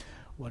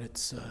what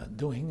it's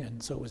doing.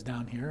 And so it was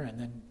down here and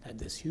then had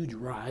this huge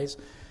rise.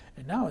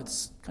 And now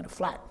it's kind of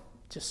flat,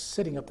 just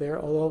sitting up there,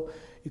 although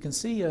you can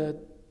see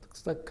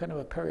looks like kind of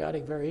a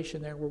periodic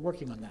variation there. We're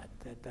working on that.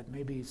 That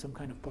may be some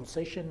kind of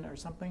pulsation or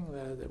something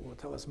that will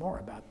tell us more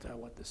about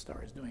what the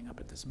star is doing up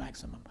at this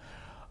maximum.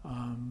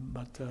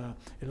 But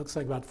it looks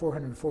like about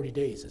 440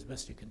 days, as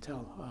best you can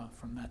tell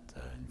from that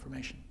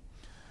information.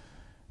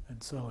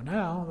 And so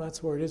now,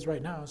 that's where it is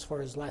right now, as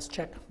far as last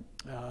check,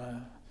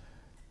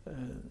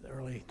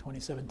 early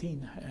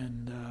 2017.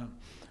 And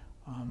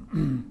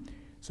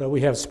so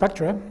we have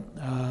spectra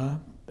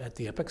at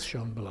the epochs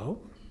shown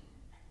below.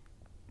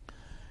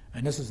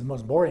 And this is the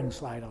most boring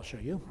slide I'll show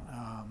you,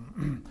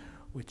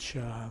 which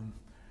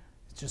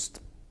is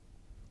just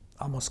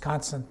almost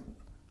constant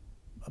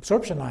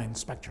absorption line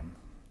spectrum,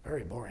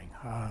 very boring.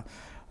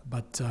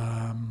 But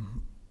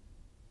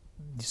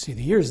you see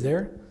the years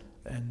there,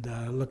 and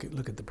look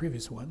at the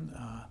previous one,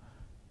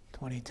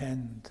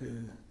 2010 to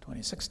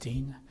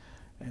 2016,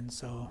 and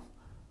so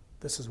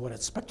this is what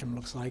its spectrum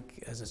looks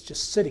like as it's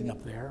just sitting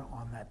up there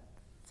on that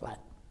flat,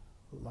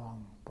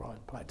 long,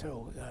 broad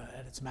plateau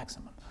at its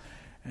maximum.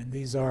 And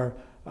these are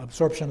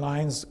absorption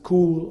lines,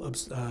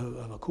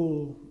 of a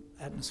cool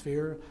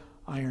atmosphere,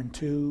 iron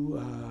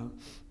 2,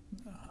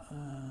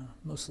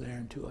 mostly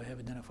iron 2 I have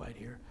identified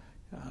here,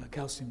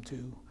 calcium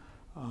 2,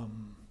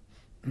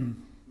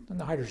 and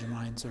the hydrogen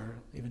lines are,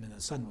 even in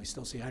the sun we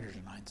still see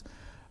hydrogen lines,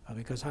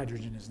 because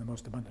hydrogen is the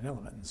most abundant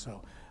element, and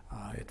so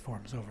it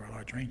forms over a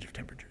large range of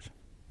temperatures.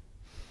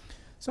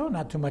 So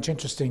not too much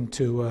interesting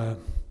to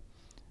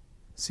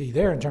see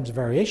there in terms of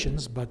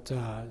variations, but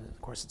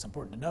of course it's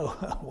important to know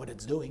what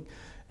it's doing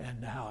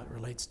and how it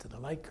relates to the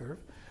light curve.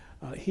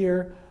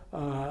 Here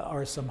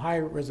are some high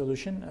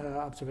resolution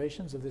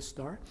observations of this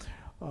star,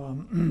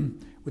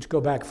 which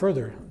go back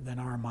further than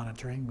our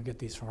monitoring. We get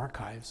these from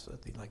archives,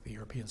 like the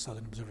European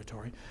Southern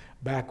Observatory,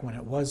 back when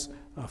it was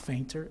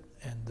fainter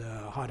and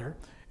hotter.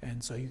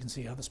 And so you can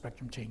see how the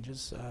spectrum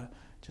changes,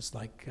 just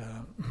like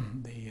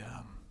the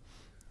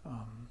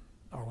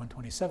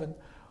R127,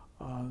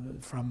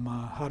 from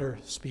hotter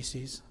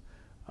species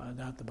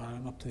down at the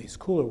bottom up to these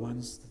cooler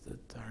ones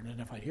that are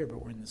identified here,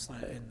 but were in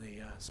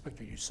the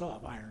spectra you saw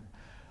of iron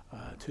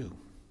 2.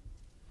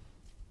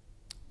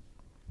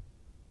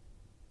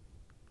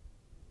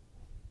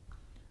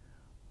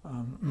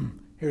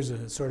 Here's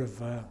a sort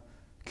of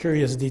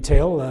curious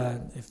detail,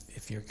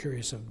 if you're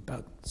curious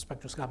about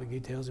spectroscopic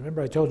details.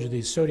 Remember I told you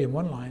these sodium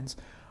 1 lines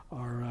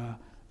are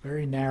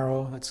very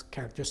narrow. That's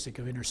characteristic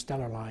of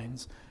interstellar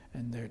lines,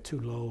 and they're too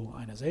low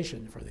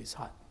ionization for these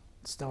hot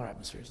stellar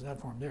atmospheres, so that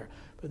formed there.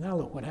 But now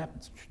look what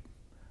happens.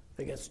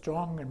 They get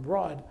strong and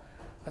broad.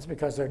 That's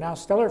because they're now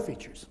stellar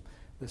features.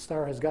 The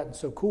star has gotten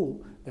so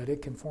cool that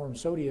it can form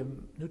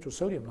neutral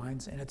sodium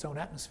lines in its own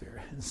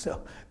atmosphere. And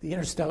so the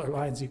interstellar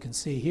lines you can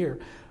see here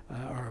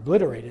are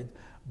obliterated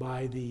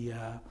by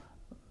the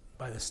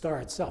star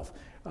itself.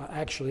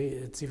 Actually,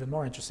 it's even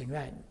more interesting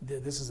that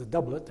this is a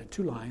doublet. There are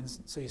 2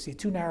 lines. So you see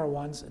 2 narrow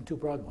ones and 2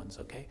 broad ones,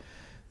 okay?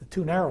 The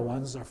 2 narrow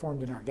ones are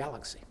formed in our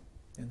galaxy,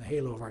 in the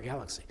halo of our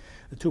galaxy.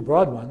 The 2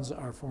 broad ones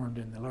are formed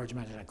in the Large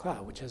Magellanic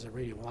Cloud, which has a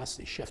radial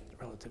velocity shift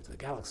relative to the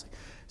galaxy.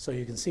 So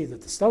you can see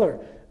that the stellar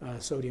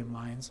sodium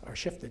lines are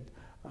shifted,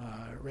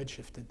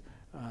 redshifted,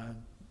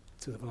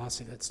 to the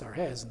velocity that star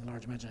has in the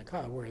Large Magellanic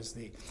Cloud, whereas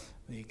the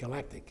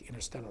galactic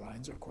interstellar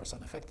lines are, of course,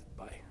 unaffected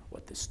by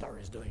what this star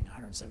is doing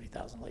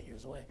 170,000 light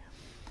years away.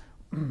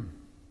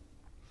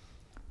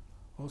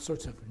 All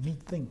sorts of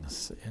neat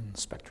things in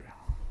spectra.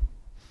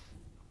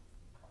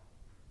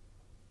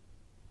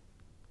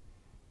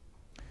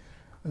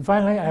 And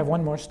finally, I have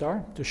one more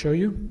star to show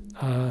you,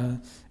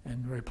 and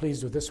very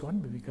pleased with this one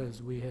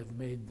because we have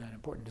made an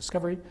important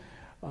discovery,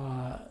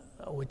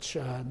 which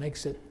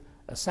makes it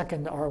a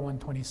second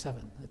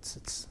R127. It's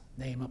its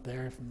name up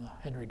there from the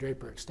Henry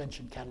Draper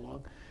Extension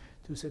Catalog,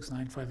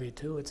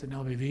 269582. It's an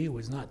LBV. It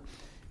was not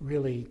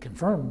really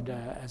confirmed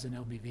as an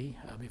LBV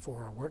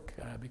before our work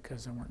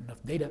because there weren't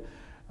enough data.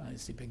 You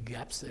see big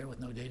gaps there with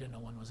no data. No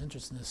one was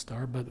interested in this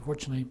star, but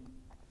fortunately,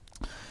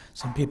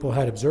 some people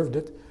had observed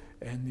it.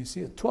 And you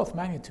see a 12th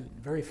magnitude,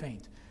 very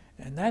faint.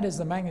 And that is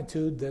the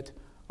magnitude that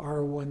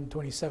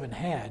R127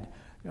 had.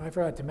 You know, I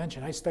forgot to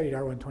mention, I studied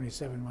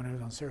R127 when I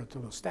was on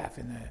Saratoga staff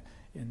in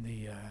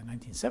the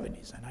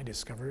 1970s, and I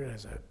discovered it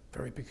as a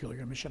very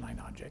peculiar mission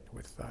line object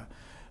with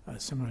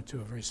similar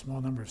to a very small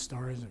number of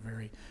stars, a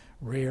very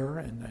rare,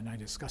 and I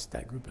discussed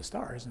that group of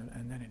stars,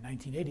 and then in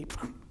 1980,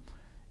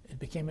 it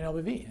became an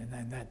LBV, and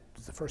then that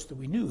was the first that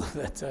we knew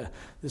that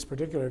this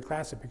particular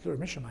class of peculiar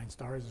mission line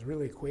stars is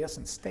really a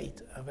quiescent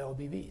state of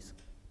LBVs.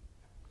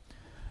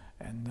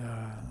 And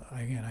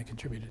again, I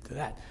contributed to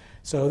that.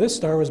 So this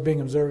star was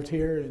being observed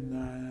here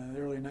in the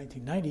early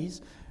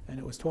 1990s, and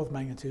it was 12th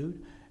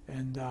magnitude,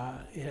 and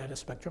it had a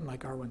spectrum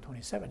like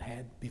R127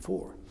 had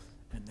before.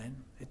 And then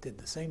it did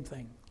the same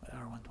thing that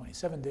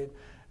R127 did,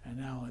 and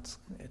now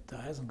it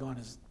hasn't gone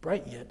as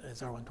bright yet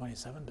as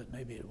R127, but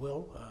maybe it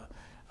will.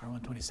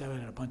 R127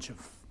 had a bunch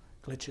of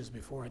glitches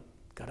before it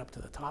got up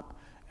to the top,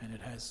 and it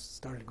has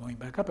started going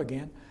back up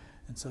again.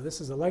 And so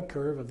this is a light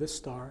curve of this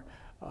star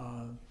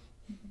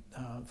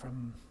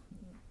from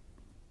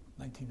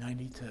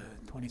 1990 to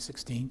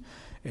 2016.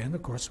 And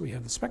of course, we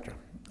have the spectra.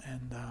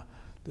 And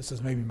this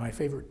is maybe my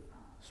favorite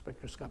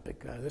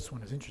spectroscopic. This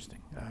one is interesting.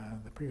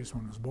 The previous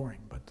one was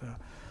boring, but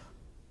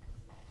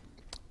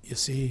you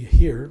see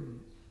here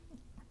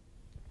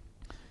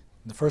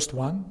the first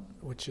one,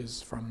 which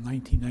is from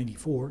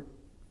 1994,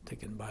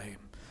 taken by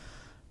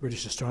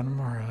British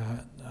astronomer,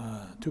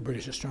 2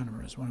 British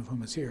astronomers, one of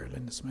whom is here,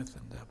 Linda Smith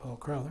and Paul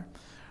Crowther.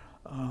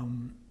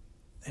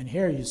 And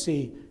here you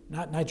see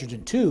not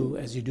nitrogen 2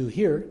 as you do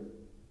here.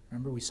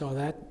 Remember we saw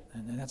that,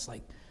 and that's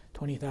like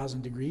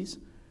 20,000 degrees.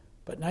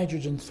 But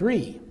nitrogen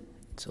 3,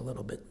 it's a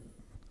little bit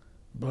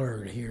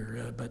blurred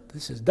here, but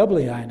this is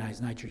doubly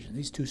ionized nitrogen,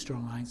 these 2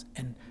 strong ions,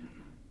 and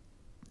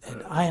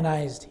had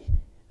ionized,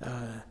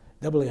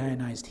 doubly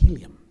ionized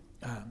helium.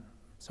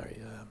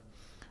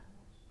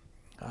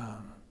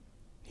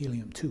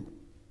 Helium-2.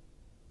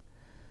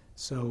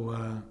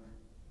 So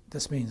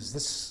this means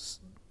this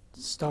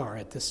star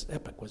at this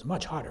epoch was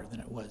much hotter than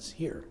it was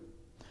here.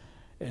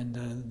 And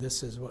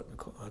this is what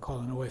I call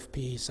an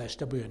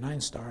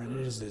OFP/W9 star, and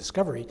it is the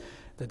discovery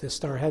that this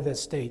star had that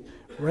state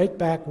right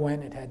back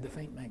when it had the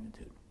faint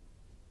magnitude.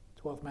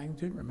 12th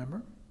magnitude,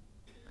 remember?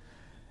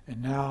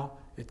 And now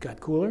it got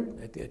cooler.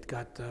 It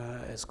got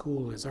as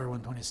cool as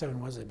R127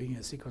 was at the beginning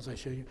of the sequence I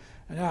showed you.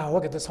 And now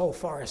look at this whole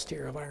forest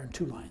here of iron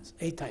 2 lines,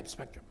 A-type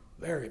spectrum.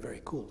 Very,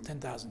 very cool,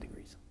 10,000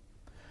 degrees.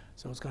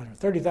 So it's gone from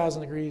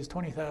 30,000 degrees,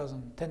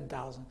 20,000,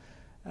 10,000,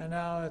 and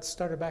now it's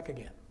started back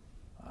again.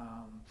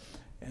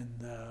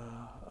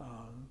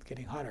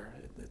 Getting hotter.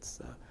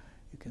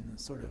 You can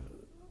sort of,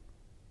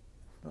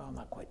 well,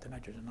 not quite. The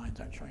nitrogen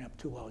lines aren't showing up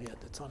too well yet.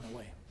 It's on the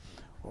way,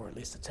 or at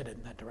least it's headed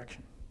in that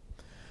direction.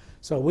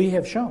 So we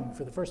have shown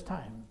for the first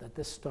time that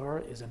this star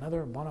is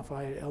another bona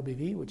fide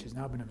LBV, which has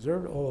now been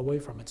observed all the way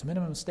from its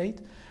minimum state,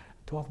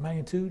 12th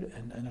magnitude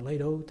and a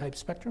late O-type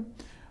spectrum,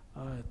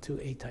 to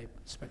A-type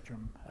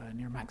spectrum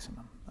near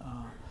maximum.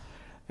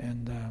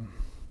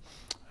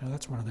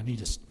 That's one of the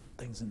neatest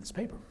things in this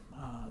paper,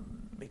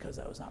 because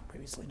that was not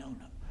previously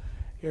known.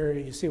 Here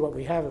you see what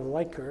we have of the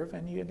light curve,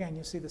 and again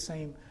you see the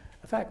same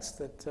effects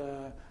that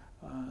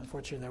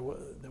unfortunately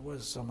there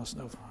was almost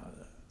no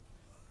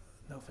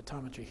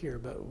photometry here,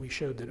 but we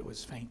showed that it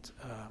was faint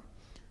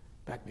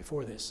back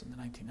before this in the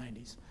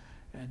 1990s.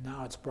 And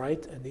now it's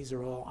bright, and these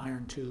are all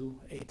iron 2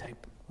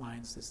 A-type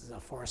lines. This is a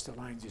forest of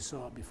lines you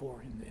saw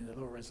before in the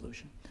lower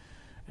resolution.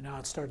 And now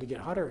it's started to get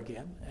hotter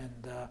again,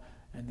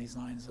 and these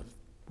lines have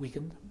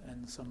weakened,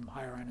 and some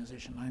higher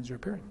ionization lines are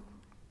appearing.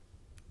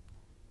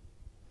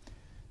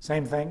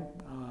 Same thing,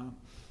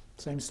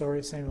 same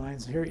story, same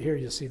lines. Here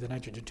you see the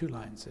nitrogen 2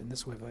 lines in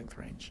this wavelength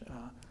range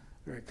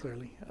very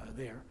clearly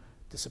there.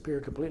 Disappear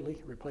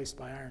completely, replaced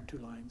by iron 2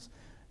 lines,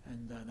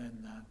 and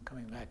then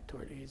coming back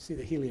toward, you see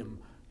the helium,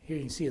 here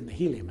you see in the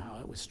helium how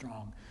it was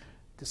strong,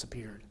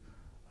 disappeared.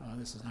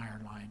 This is an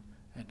iron line,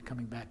 and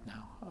coming back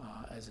now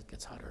as it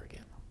gets hotter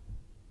again.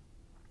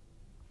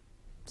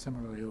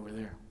 Similarly over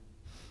there.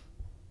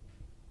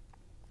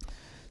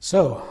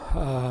 So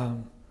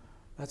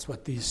that's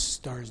what these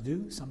stars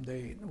do.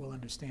 Someday we'll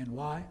understand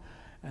why.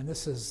 And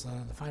this is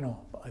the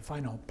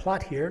final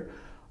plot here,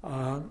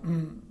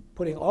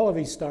 putting all of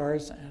these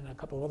stars and a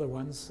couple of other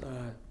ones,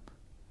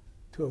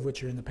 2 of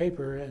which are in the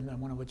paper and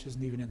one of which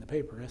isn't even in the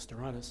paper,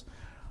 Estoratus,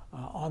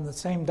 on the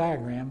same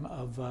diagram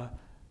of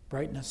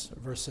brightness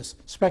versus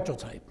spectral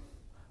type,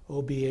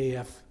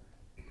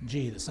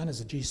 OBAFG. The sun is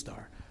a G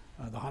star.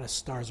 The hottest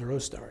stars are O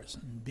stars,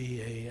 and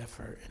BAF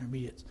are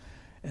intermediates.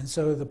 And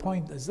so the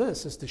point is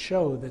this, is to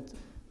show that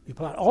you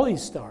plot all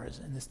these stars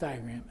in this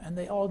diagram, and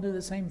they all do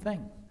the same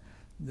thing.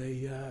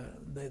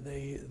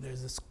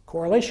 There's this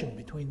correlation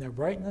between their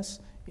brightness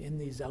in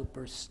these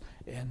outbursts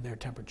and their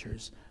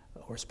temperatures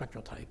or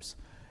spectral types.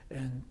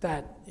 And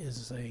that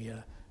is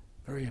a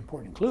very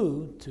important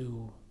clue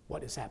to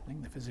what is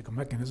happening, the physical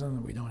mechanism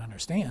that we don't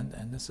understand,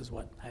 and this is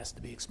what has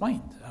to be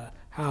explained.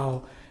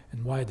 How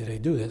and why did they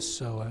do this?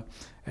 So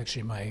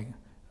actually one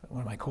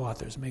of my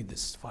co-authors made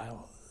this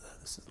file.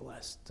 This is the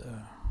last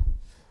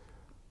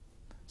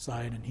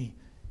slide, and he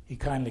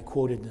kindly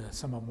quoted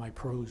some of my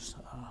prose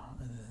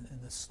in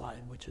this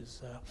slide, which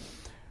is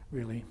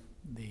really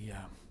the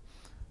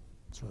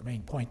sort of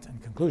main point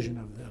and conclusion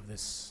of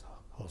this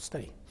whole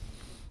study.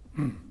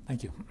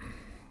 Thank you.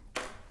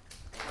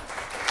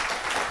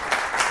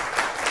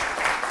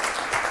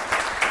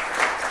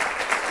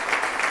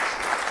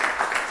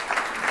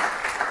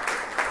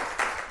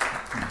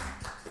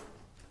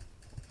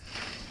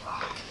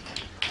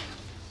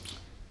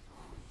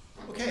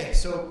 Okay,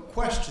 so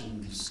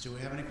questions. Do we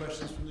have any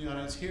questions from the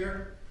audience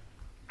here?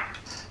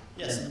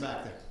 Yes, in the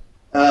back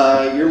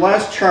there. Your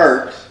last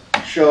chart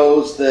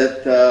shows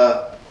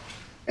that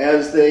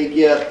as they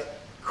get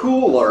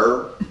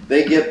cooler,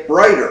 they get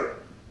brighter.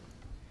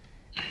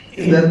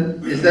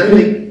 Is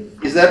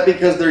that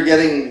because they're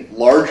getting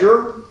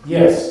larger?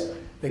 Yes,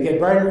 they get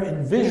brighter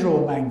in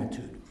visual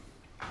magnitude,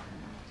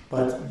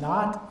 but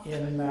not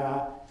in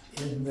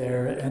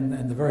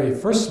the very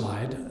first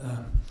slide.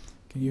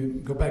 Can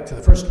you go back to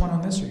the first one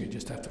on this, or you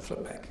just have to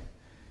flip back?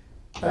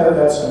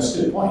 That's an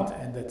astute point,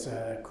 and that's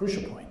a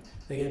crucial point.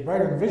 They get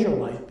brighter in visual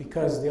light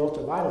because the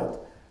ultraviolet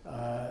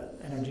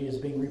energy is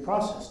being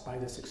reprocessed by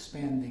this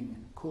expanding,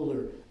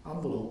 cooler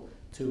envelope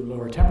to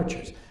lower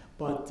temperatures.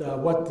 But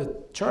what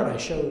the chart I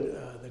showed,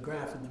 the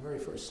graph in the very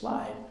first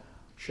slide,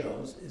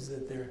 shows is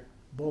that they're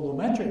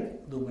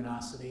bolometric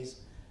luminosities,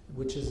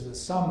 which is the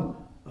sum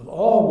of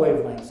all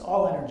wavelengths,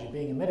 all energy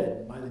being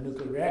emitted by the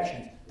nuclear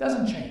reactions,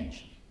 doesn't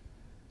change.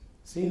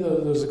 See,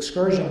 those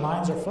excursion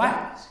lines are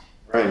flat.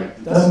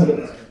 Right.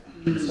 Doesn't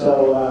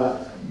so,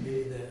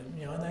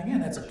 and again,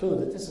 that's a clue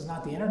that this is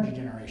not the energy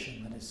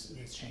generation that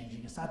is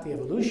changing. It's not the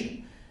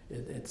evolution.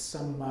 It's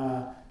some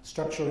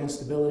structural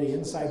instability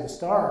inside the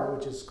star,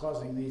 which is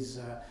causing these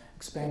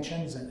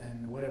expansions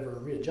and whatever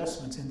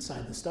readjustments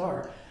inside the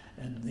star,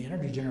 and the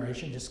energy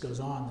generation just goes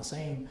on the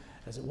same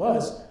as it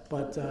was,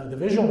 but the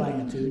visual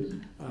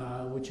magnitude,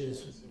 which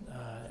is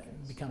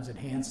becomes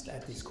enhanced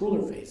at these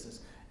cooler phases,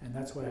 and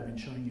that's what I've been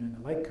showing you in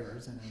the light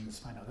curves and in this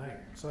final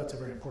diagram. So that's a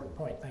very important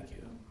point. Thank you.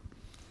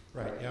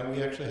 Right. Yeah,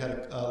 we actually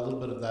had a little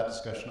bit of that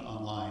discussion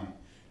online,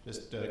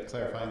 just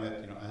clarifying that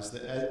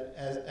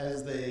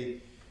as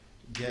they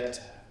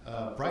get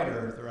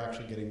brighter, they're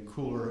actually getting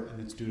cooler, and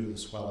it's due to the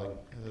swelling,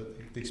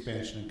 the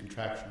expansion and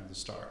contraction of the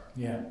star.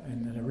 Yeah,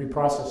 and then a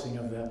reprocessing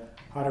of the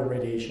hotter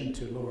radiation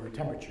to lower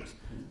temperatures,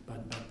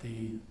 but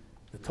the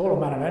total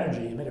amount of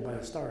energy emitted by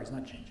the star is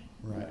not changing.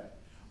 Right.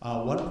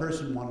 One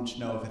person wanted to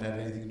know if it had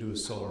anything to do with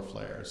solar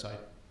flares.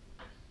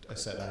 I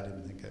said I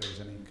didn't think there was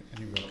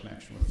any real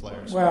connection with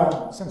flares.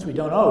 Well, since we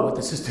don't know what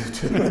this is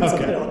due to, it's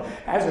kind of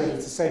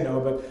hazardous to say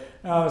no, but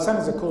the sun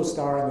is a cool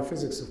star, and the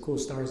physics of cool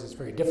stars is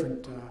very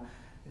different.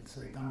 It's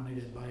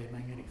dominated by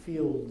magnetic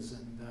fields,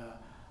 and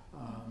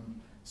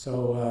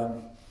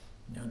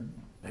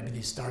maybe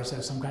these stars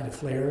have some kind of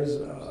flares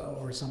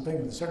or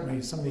something.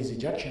 Certainly, some of these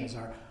ejections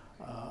are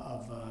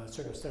of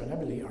circumstellar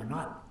nebulae are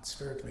not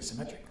spherically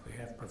symmetric. They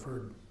have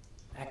preferred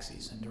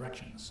axes and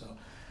directions. So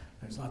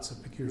there's lots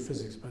of peculiar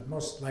physics, but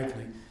most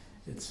likely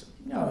it's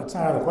not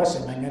out of the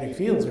question. Magnetic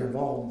fields are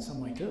involved in some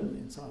way too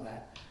in some of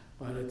that,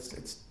 but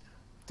it's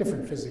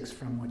different physics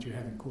from what you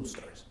have in cool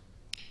stars.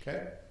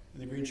 Okay,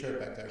 and the green shirt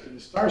back there. Can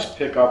the stars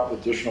pick up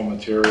additional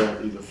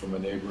material either from a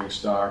neighboring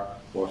star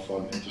or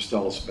from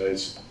interstellar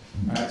space?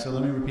 All right, so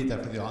let me repeat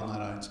that for the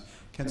online audience.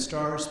 Can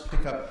stars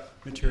pick up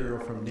material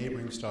from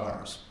neighboring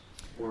stars?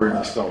 Or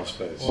interstellar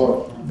space?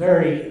 Or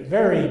very,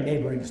 very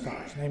neighboring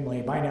stars,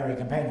 namely binary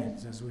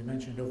companions, as we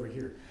mentioned over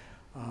here.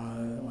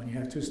 When you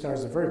have two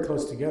stars that are very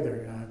close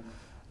together,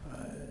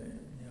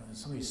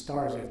 some of these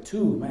stars, you have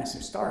two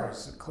massive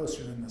stars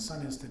closer than the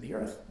sun is to the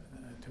Earth,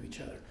 to each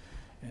other.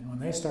 And when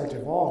they start to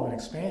evolve and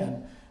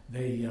expand,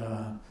 the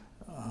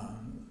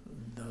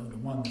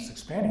one that's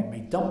expanding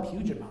may dump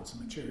huge amounts of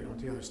material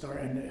into the other star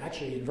and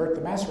actually invert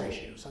the mass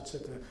ratio, such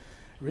that the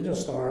original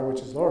star,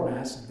 which is lower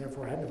mass and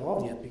therefore hadn't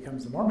evolved yet,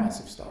 becomes the more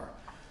massive star.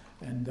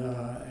 And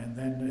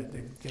then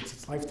it gets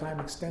its lifetime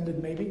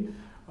extended maybe,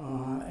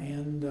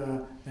 and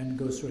then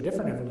goes through a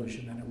different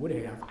evolution than it would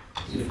have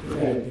if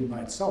it had been by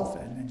itself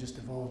and just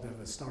evolved as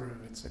a star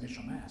of its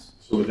initial mass.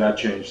 So would that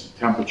change the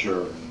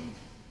temperature?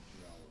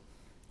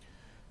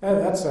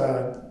 That's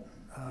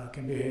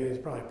can be it's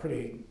probably a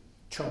pretty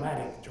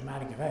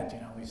dramatic event.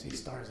 We see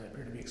stars that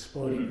appear to be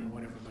exploding or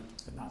whatever,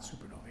 but not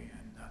supernovae.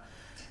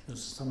 And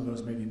some of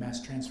those may be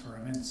mass transfer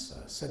events,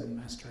 sudden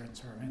mass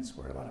transfer events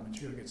where a lot of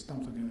material gets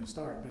dumped into the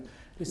star. But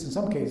at least in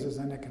some cases,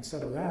 then they can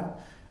settle down,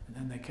 and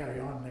then they carry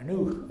on their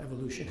new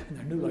evolution and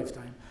their new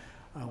lifetime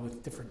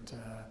with different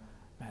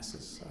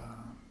masses.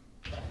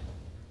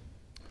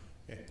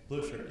 Okay,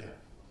 blue shirt, yeah.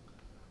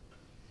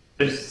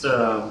 There's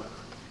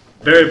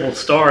variable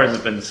stars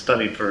have been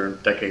studied for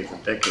decades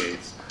and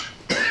decades.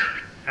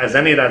 Has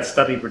any of that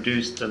study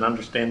produced an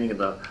understanding of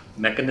the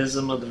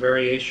mechanism of the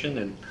variation,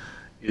 and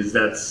is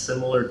that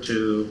similar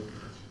to,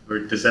 or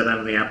does that have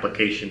any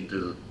application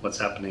to what's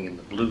happening in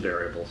the blue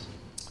variables?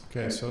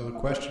 Okay, so the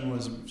question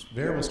was,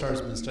 variable stars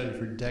have been studied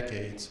for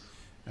decades.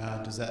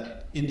 Does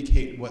that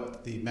indicate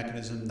what the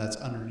mechanism that's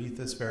underneath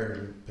this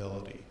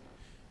variability?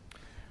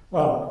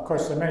 Well, of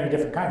course, there are many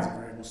different kinds of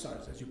variable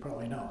stars, as you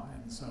probably know,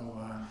 and so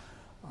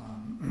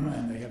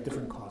and they have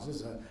different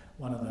causes.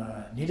 One of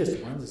the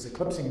neatest ones is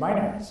eclipsing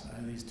binaries.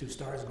 These two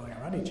stars going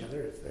around each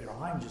other, if they're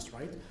aligned just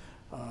right,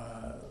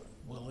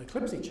 will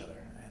eclipse each other,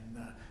 and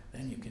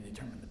then you can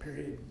determine the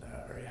period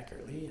very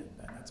accurately, and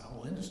that's a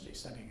whole industry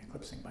studying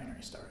eclipsing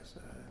binary stars,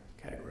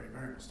 category of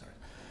variable stars.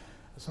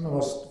 Some of the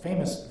most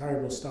famous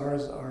variable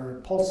stars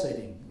are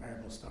pulsating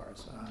variable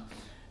stars,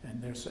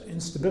 and there's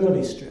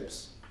instability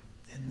strips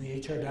in the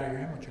HR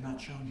diagram, which are not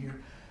shown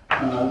here.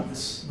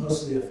 This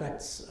mostly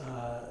affects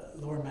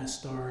lower mass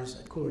stars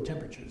at cooler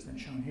temperatures than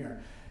shown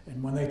here.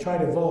 And when they try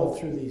to evolve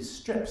through these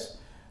strips,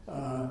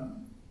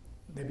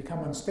 they become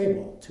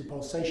unstable to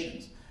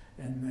pulsations.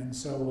 And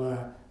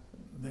so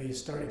they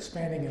start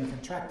expanding and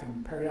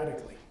contracting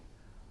periodically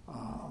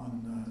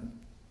on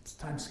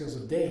timescales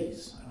of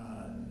days,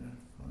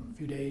 from a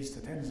few days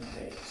to tens of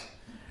days.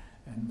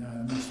 And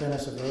the most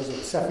famous of those are the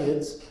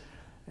Cepheids,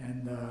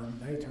 and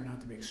they turn out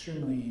to be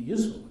extremely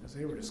useful because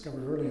they were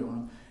discovered early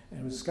on, and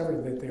it was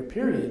discovered that their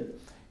period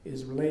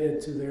is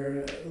related to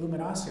their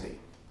luminosity.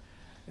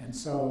 And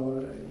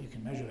so you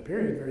can measure the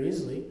period very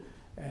easily,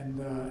 and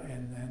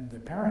then the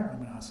apparent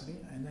luminosity,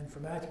 and then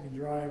from that you can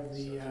derive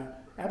the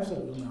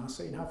absolute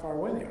luminosity and how far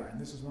away they are. And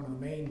this is one of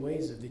the main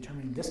ways of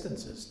determining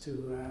distances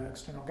to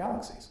external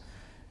galaxies,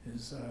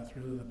 is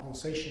through the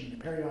pulsation, the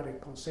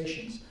periodic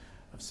pulsations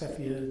of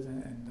Cepheids,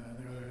 and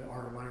there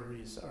are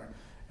libraries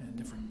and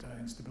different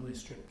instability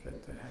strips that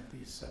have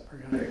these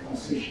periodic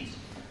pulsations.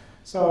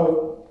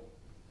 So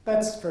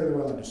that's fairly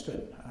well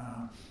understood,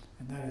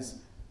 and that is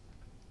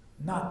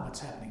not what's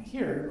happening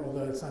here,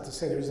 although it's not to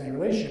say there's any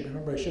relationship.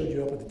 Remember I showed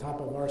you up at the top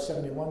of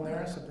R71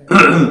 there, something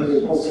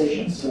like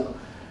pulsations. So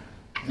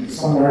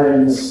somewhere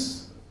in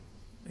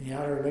the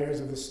outer layers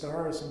of the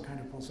star, some kind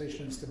of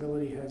pulsation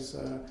instability has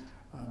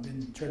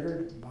been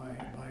triggered by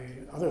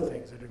other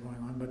things that are going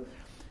on. But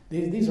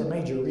these are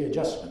major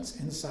readjustments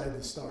inside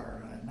the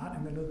star, not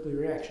in the nuclear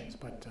reactions,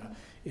 but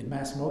in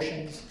mass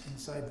motions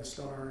inside the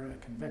star,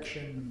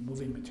 convection,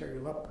 moving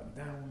material up and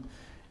down,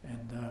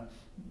 and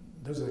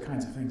those are the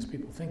kinds of things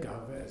people think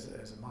of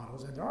as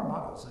models. And there are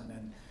models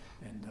and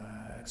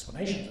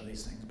explanations of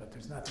these things, but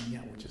there's nothing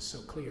yet which is so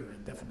clear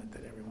and definite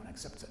that everyone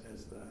accepts it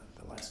as the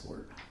last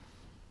word.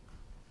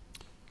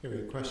 Okay, we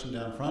have a question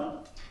down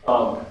front.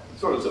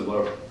 Sort of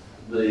similar.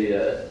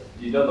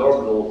 You know the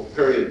orbital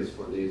periods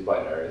for these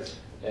binaries,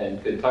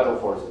 and could tidal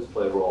forces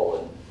play a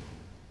role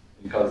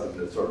in causing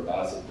this sort of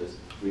massive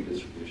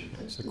redistribution?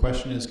 Okay, so the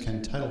question is,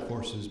 can tidal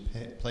forces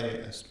play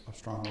a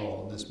strong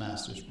role in this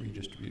massive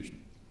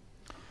redistribution?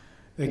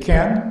 They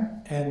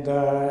can, and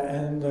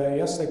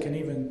yes, they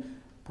can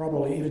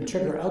probably even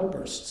trigger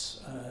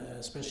outbursts,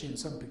 especially in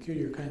some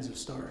peculiar kinds of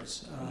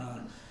stars.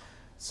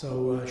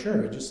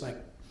 Sure, just like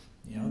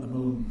the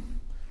moon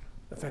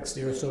affects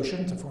the Earth's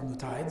ocean to form the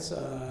tides,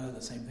 the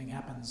same thing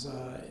happens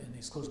in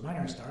these close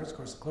binary stars. Of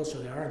course, the closer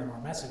they are, the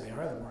more massive they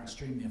are, the more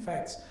extreme the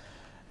effects.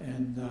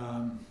 And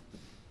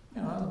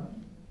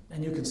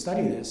and you can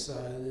study this.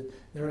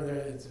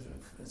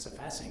 It's a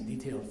fascinating,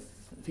 detailed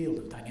field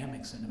of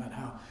dynamics and about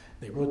how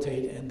they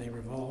rotate and they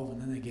revolve,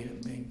 and then they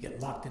get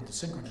locked into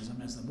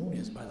synchronism, as the moon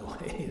is, by the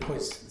way. It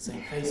always the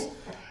same face,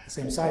 the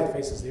same side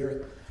faces the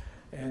Earth,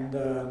 and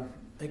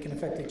they can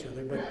affect each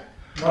other. But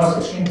most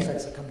extreme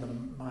effects that come to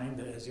mind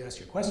as you ask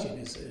your question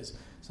is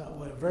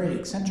very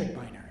eccentric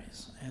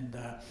binaries, and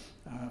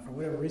for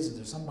whatever reason,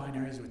 there's some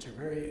binaries which are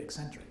very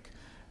eccentric.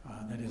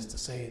 That is to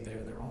say,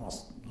 they're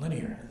almost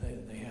linear.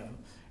 They have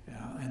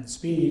and the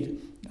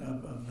speed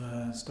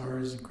of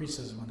stars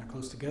increases when they're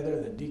close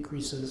together, then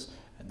decreases,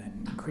 and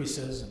then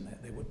increases, and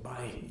they would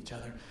buy each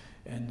other.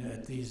 And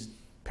at these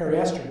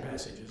periastron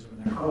passages,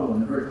 when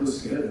they're very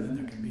close together, then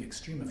there can be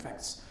extreme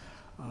effects,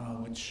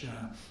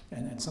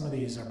 and some of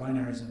these are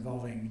binaries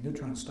involving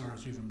neutron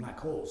stars or even black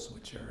holes,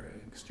 which are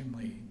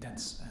extremely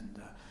dense and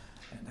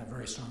have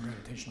very strong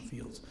gravitational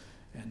fields.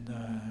 And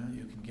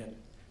you can get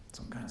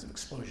some kinds of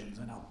explosions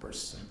and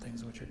outbursts and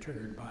things which are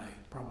triggered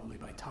probably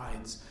by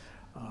tides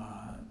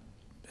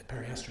at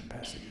periastron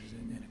passages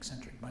in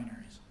eccentric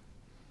binaries.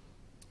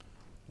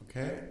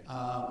 Okay,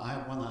 I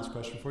have one last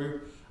question for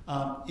you.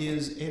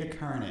 Is Eta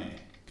Carinae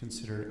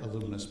considered a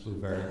luminous blue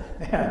variable?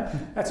 Yeah,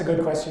 that's a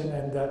good question,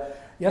 and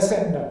yes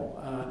and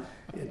no.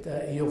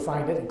 You'll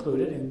find it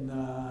included in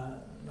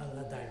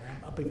that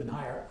diagram, up even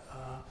higher.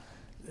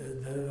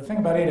 The thing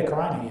about Eta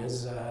Carinae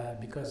is,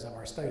 because of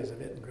our studies of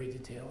it in great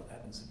detail, it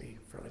happens to be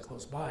fairly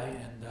close by,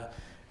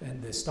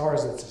 and the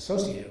stars it's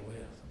associated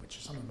with, which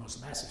are some of the most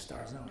massive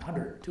stars,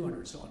 100,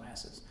 200 solar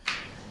masses,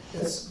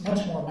 it's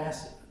much more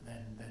massive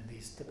than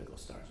these typical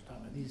stars we're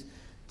talking about. These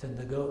tend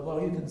to go, well,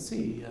 you can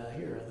see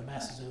here, the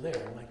masses are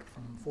there, like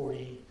from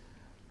 40,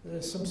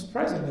 there's some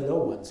surprisingly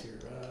low ones here,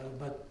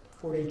 but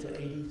 40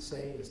 to 80,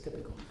 say, is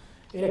typical.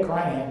 Eta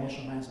Carinae had an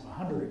initial mass of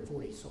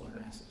 140 solar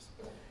masses.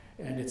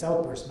 And its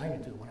outburst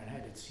magnitude, when it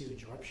had its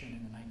huge eruption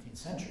in the 19th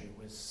century,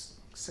 was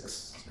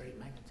 6 or 8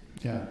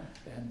 magnitudes. Yeah.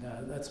 And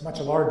that's much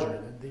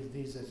larger than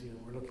these, as you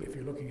were looking. If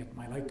you're looking at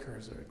my light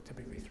curves, are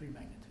typically 3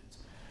 magnitudes.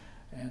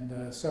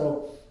 And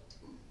so,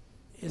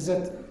 is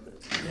it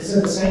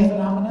the same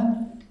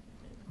phenomenon,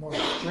 more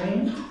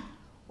extreme,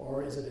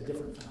 or is it a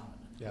different phenomenon?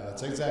 Yeah,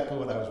 that's exactly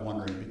what I was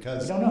wondering,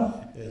 because we don't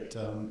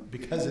know.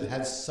 Because it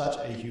had such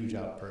a huge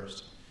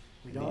outburst.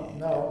 We don't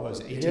know. It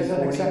was 1840. It is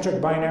an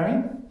eccentric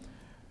binary.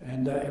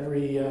 And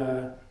every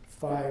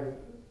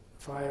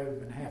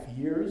 5.5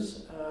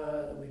 years,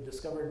 we've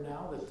discovered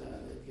now that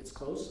it gets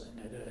close,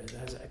 and it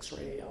has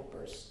X-ray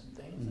outbursts and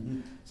things. Mm-hmm.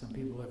 And some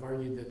people have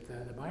argued that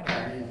the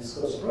binary has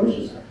close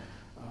approaches,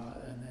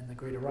 and the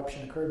great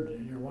eruption occurred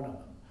near one of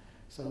them.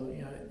 So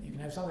you can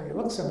have something that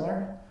looks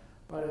similar,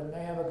 but it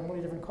may have a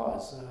completely different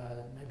cause.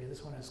 Maybe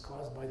this one is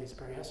caused by these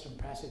periastron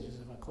passages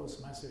of a close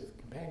massive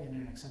companion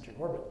in an eccentric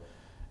orbit.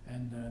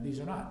 And these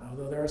are not,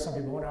 although there are some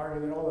people who would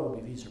argue that all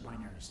these are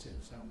binaries too.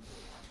 So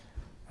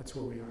that's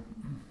where we are.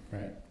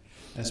 Right.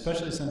 And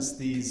especially since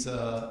these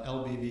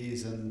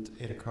LBVs and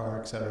Eta Car,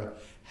 et cetera,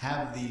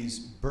 have these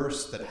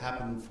bursts that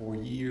happen for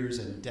years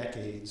and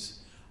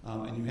decades,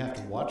 and you have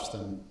to watch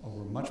them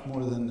over much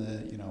more than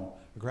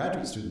a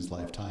graduate student's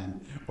lifetime,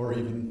 or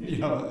even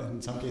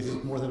in some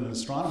cases more than an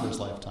astronomer's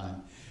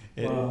lifetime.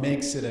 It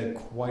makes it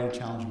quite a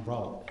challenging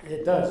problem.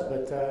 It does,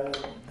 but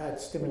that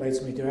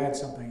stimulates me to add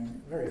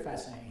something very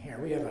fascinating here.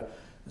 We have an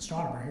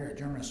astronomer here, a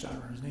German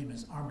astronomer, his name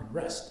is Armin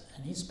Rest,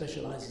 and he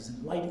specializes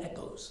in light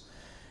echoes.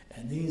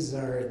 And these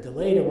are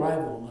delayed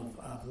arrival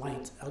of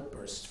light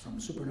outbursts from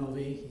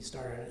supernovae. He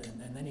started,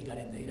 and then he got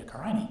into Eta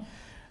Carinae,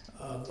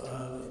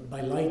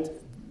 by light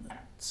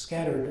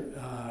scattered,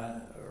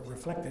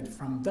 reflected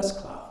from dust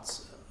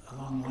clouds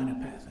along the line of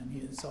path. And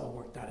it's all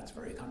worked out. It's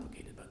very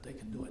complicated, but they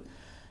can do it.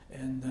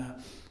 And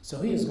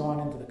so he has gone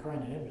into the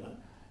Carinae Nebula,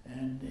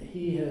 and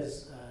he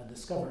has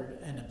discovered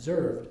and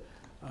observed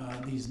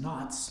these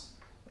knots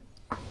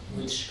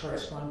which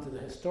correspond to the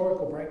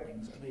historical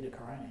brightenings of Eta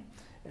Carinae.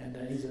 And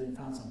he's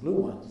found some blue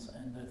ones,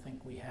 and I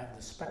think we have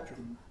the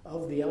spectrum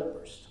of the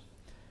outburst.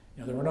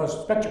 You know, there were no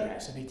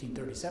spectrographs in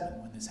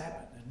 1837 when this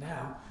happened, and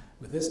now,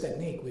 with this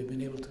technique, we've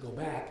been able to go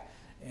back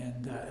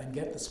and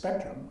get the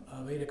spectrum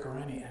of Eta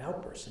Carinae and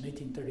outbursts in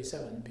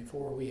 1837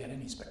 before we had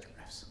any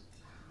spectrographs.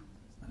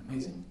 Isn't that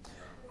amazing?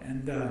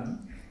 And the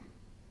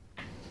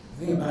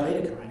thing about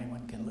Eta Carinae,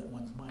 one can let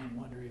one's mind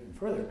wander even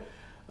further.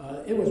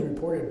 It was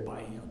reported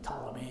by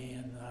Ptolemy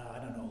and I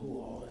don't know who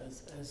all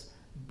as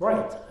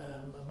bright,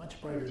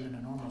 much brighter than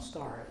a normal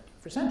star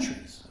for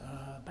centuries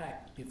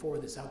back before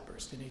this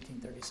outburst in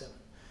 1837.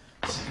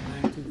 Second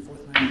magnitude,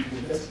 fourth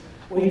magnitude, that's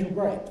way too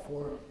bright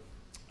for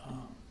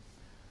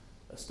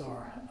a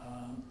star,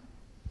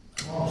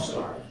 a normal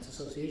star and its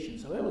association.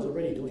 So it was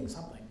already doing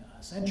something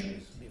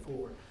centuries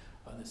before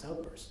this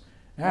outburst.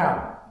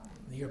 Now,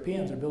 the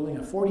Europeans are building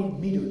a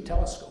 40-meter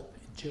telescope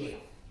in Chile.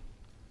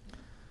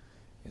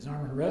 Is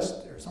Armin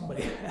Rest or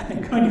somebody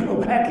going to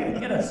go back and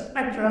get a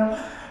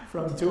spectra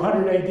from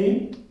 200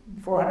 AD,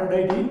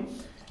 400 AD?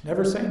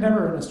 Never say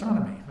never in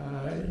astronomy.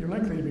 You're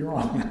likely to be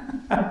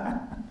wrong.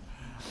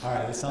 All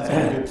right, this sounds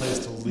like a good place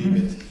to leave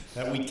it.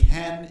 That we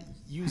can,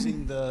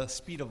 using the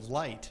speed of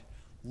light,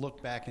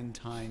 look back in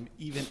time,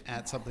 even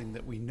at something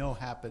that we know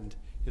happened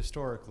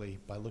historically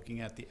by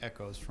looking at the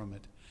echoes from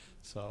it.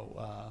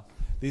 So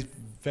these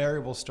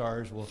variable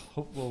stars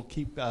will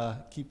keep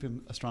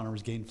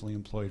astronomers gainfully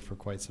employed for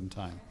quite some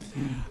time.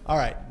 All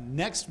right,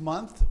 next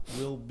month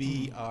will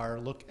be our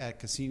look at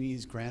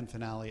Cassini's grand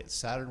finale at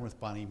Saturn with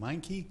Bonnie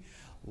Meinke.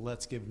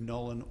 Let's give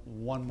Nolan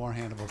one more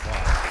hand of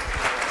applause.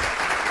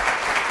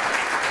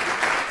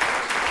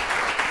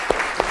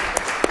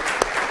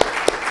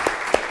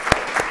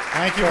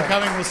 Thank you for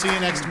coming. We'll see you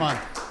next month.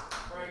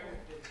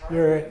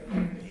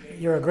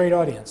 You're a great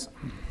audience.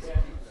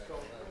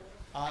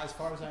 As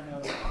far as I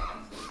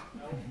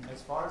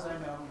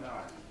know, no.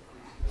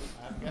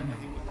 I haven't got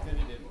anything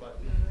definitive,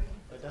 but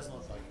it doesn't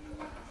look like it.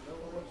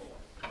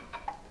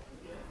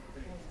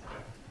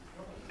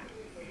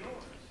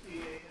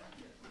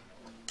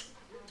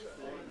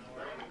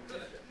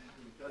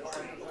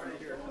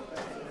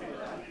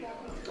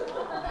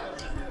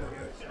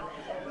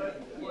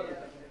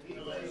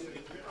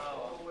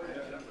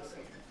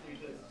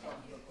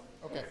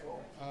 Okay,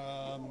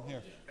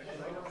 here.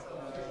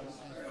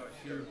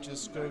 You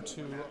just go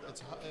to,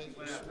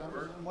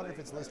 I wonder if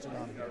it's listed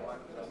on here.